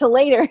know it till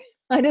later.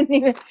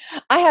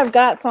 I have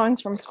got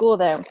songs from school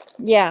though.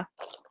 Yeah,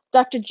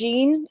 Dr.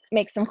 Jean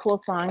makes some cool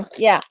songs.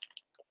 Yeah.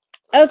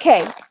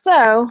 Okay,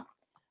 so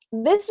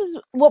this is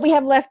what we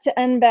have left to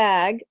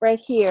unbag right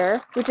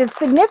here, which is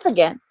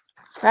significant,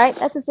 right?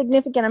 That's a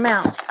significant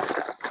amount.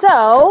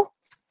 So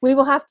we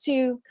will have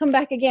to come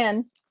back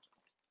again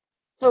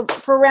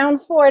for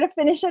round 4 to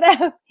finish it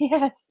out.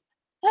 Yes.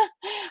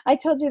 I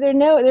told you there's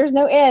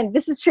no end.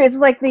 This is true. It's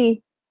like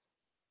the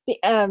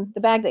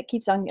bag that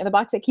keeps on, the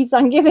box that keeps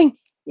on giving.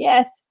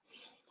 Yes.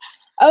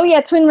 Oh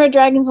yeah, Twin Red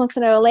Dragons wants to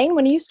know, Elaine,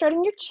 when are you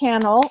starting your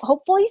channel?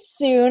 Hopefully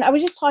soon. I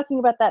was just talking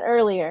about that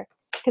earlier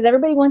because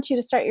everybody wants you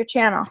to start your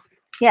channel.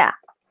 Yeah.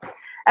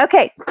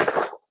 Okay.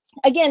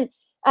 Again,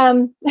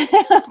 I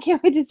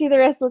can't wait to see the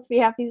rest. Let's be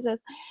happy,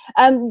 says.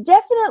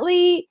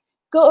 Definitely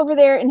go over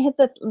there and hit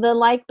the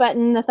like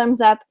button, the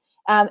thumbs up.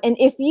 And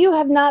if you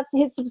have not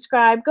hit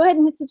subscribe, go ahead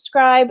and hit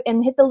subscribe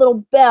and hit the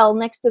little bell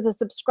next to the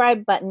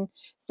subscribe button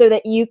so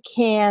that you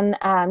can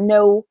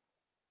know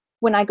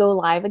when I go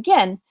live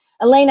again.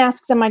 Elaine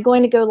asks, am I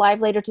going to go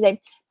live later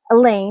today?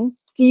 Elaine,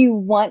 do you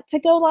want to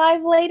go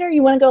live later?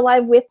 You want to go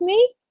live with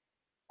me?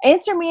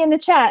 Answer me in the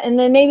chat, and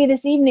then maybe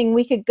this evening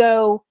we could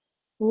go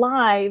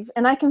live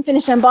and I can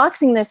finish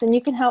unboxing this and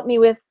you can help me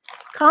with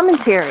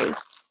commentary.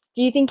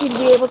 Do you think you'd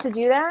be able to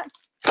do that?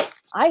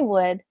 I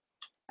would,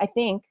 I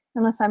think,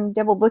 unless I'm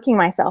double booking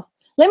myself.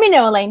 Let me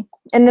know, Elaine,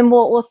 and then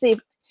we'll see.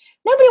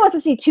 Nobody wants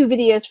to see 2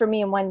 videos from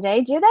me in one day,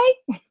 do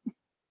they?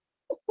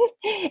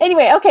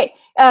 Anyway, okay,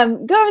 go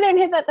over there and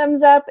hit that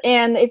thumbs up,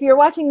 and if you're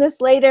watching this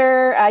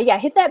later, yeah,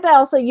 hit that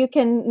bell so you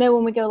can know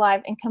when we go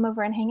live and come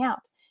over and hang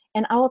out.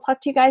 And I will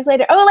talk to you guys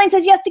later. Oh, Elaine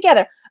says yes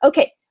together.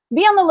 Okay,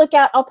 be on the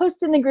lookout. I'll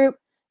post in the group,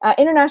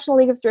 International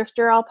League of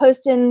Thrifter. I'll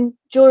post in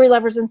Jewelry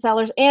Lovers and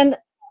Sellers, and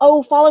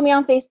oh, follow me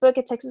on Facebook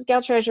at Texas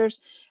Gal Treasures,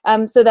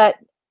 so that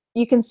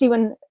you can see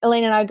when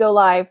Elaine and I go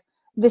live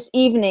this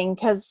evening,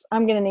 because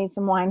I'm gonna need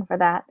some wine for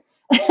that.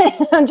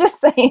 I'm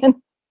just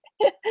saying.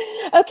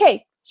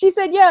 Okay. She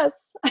said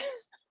yes.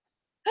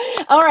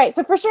 All right,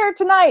 so for sure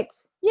tonight.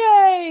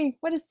 Yay!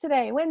 What is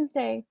today?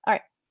 Wednesday. All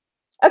right.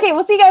 Okay,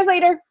 we'll see you guys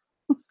later.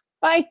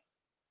 Bye.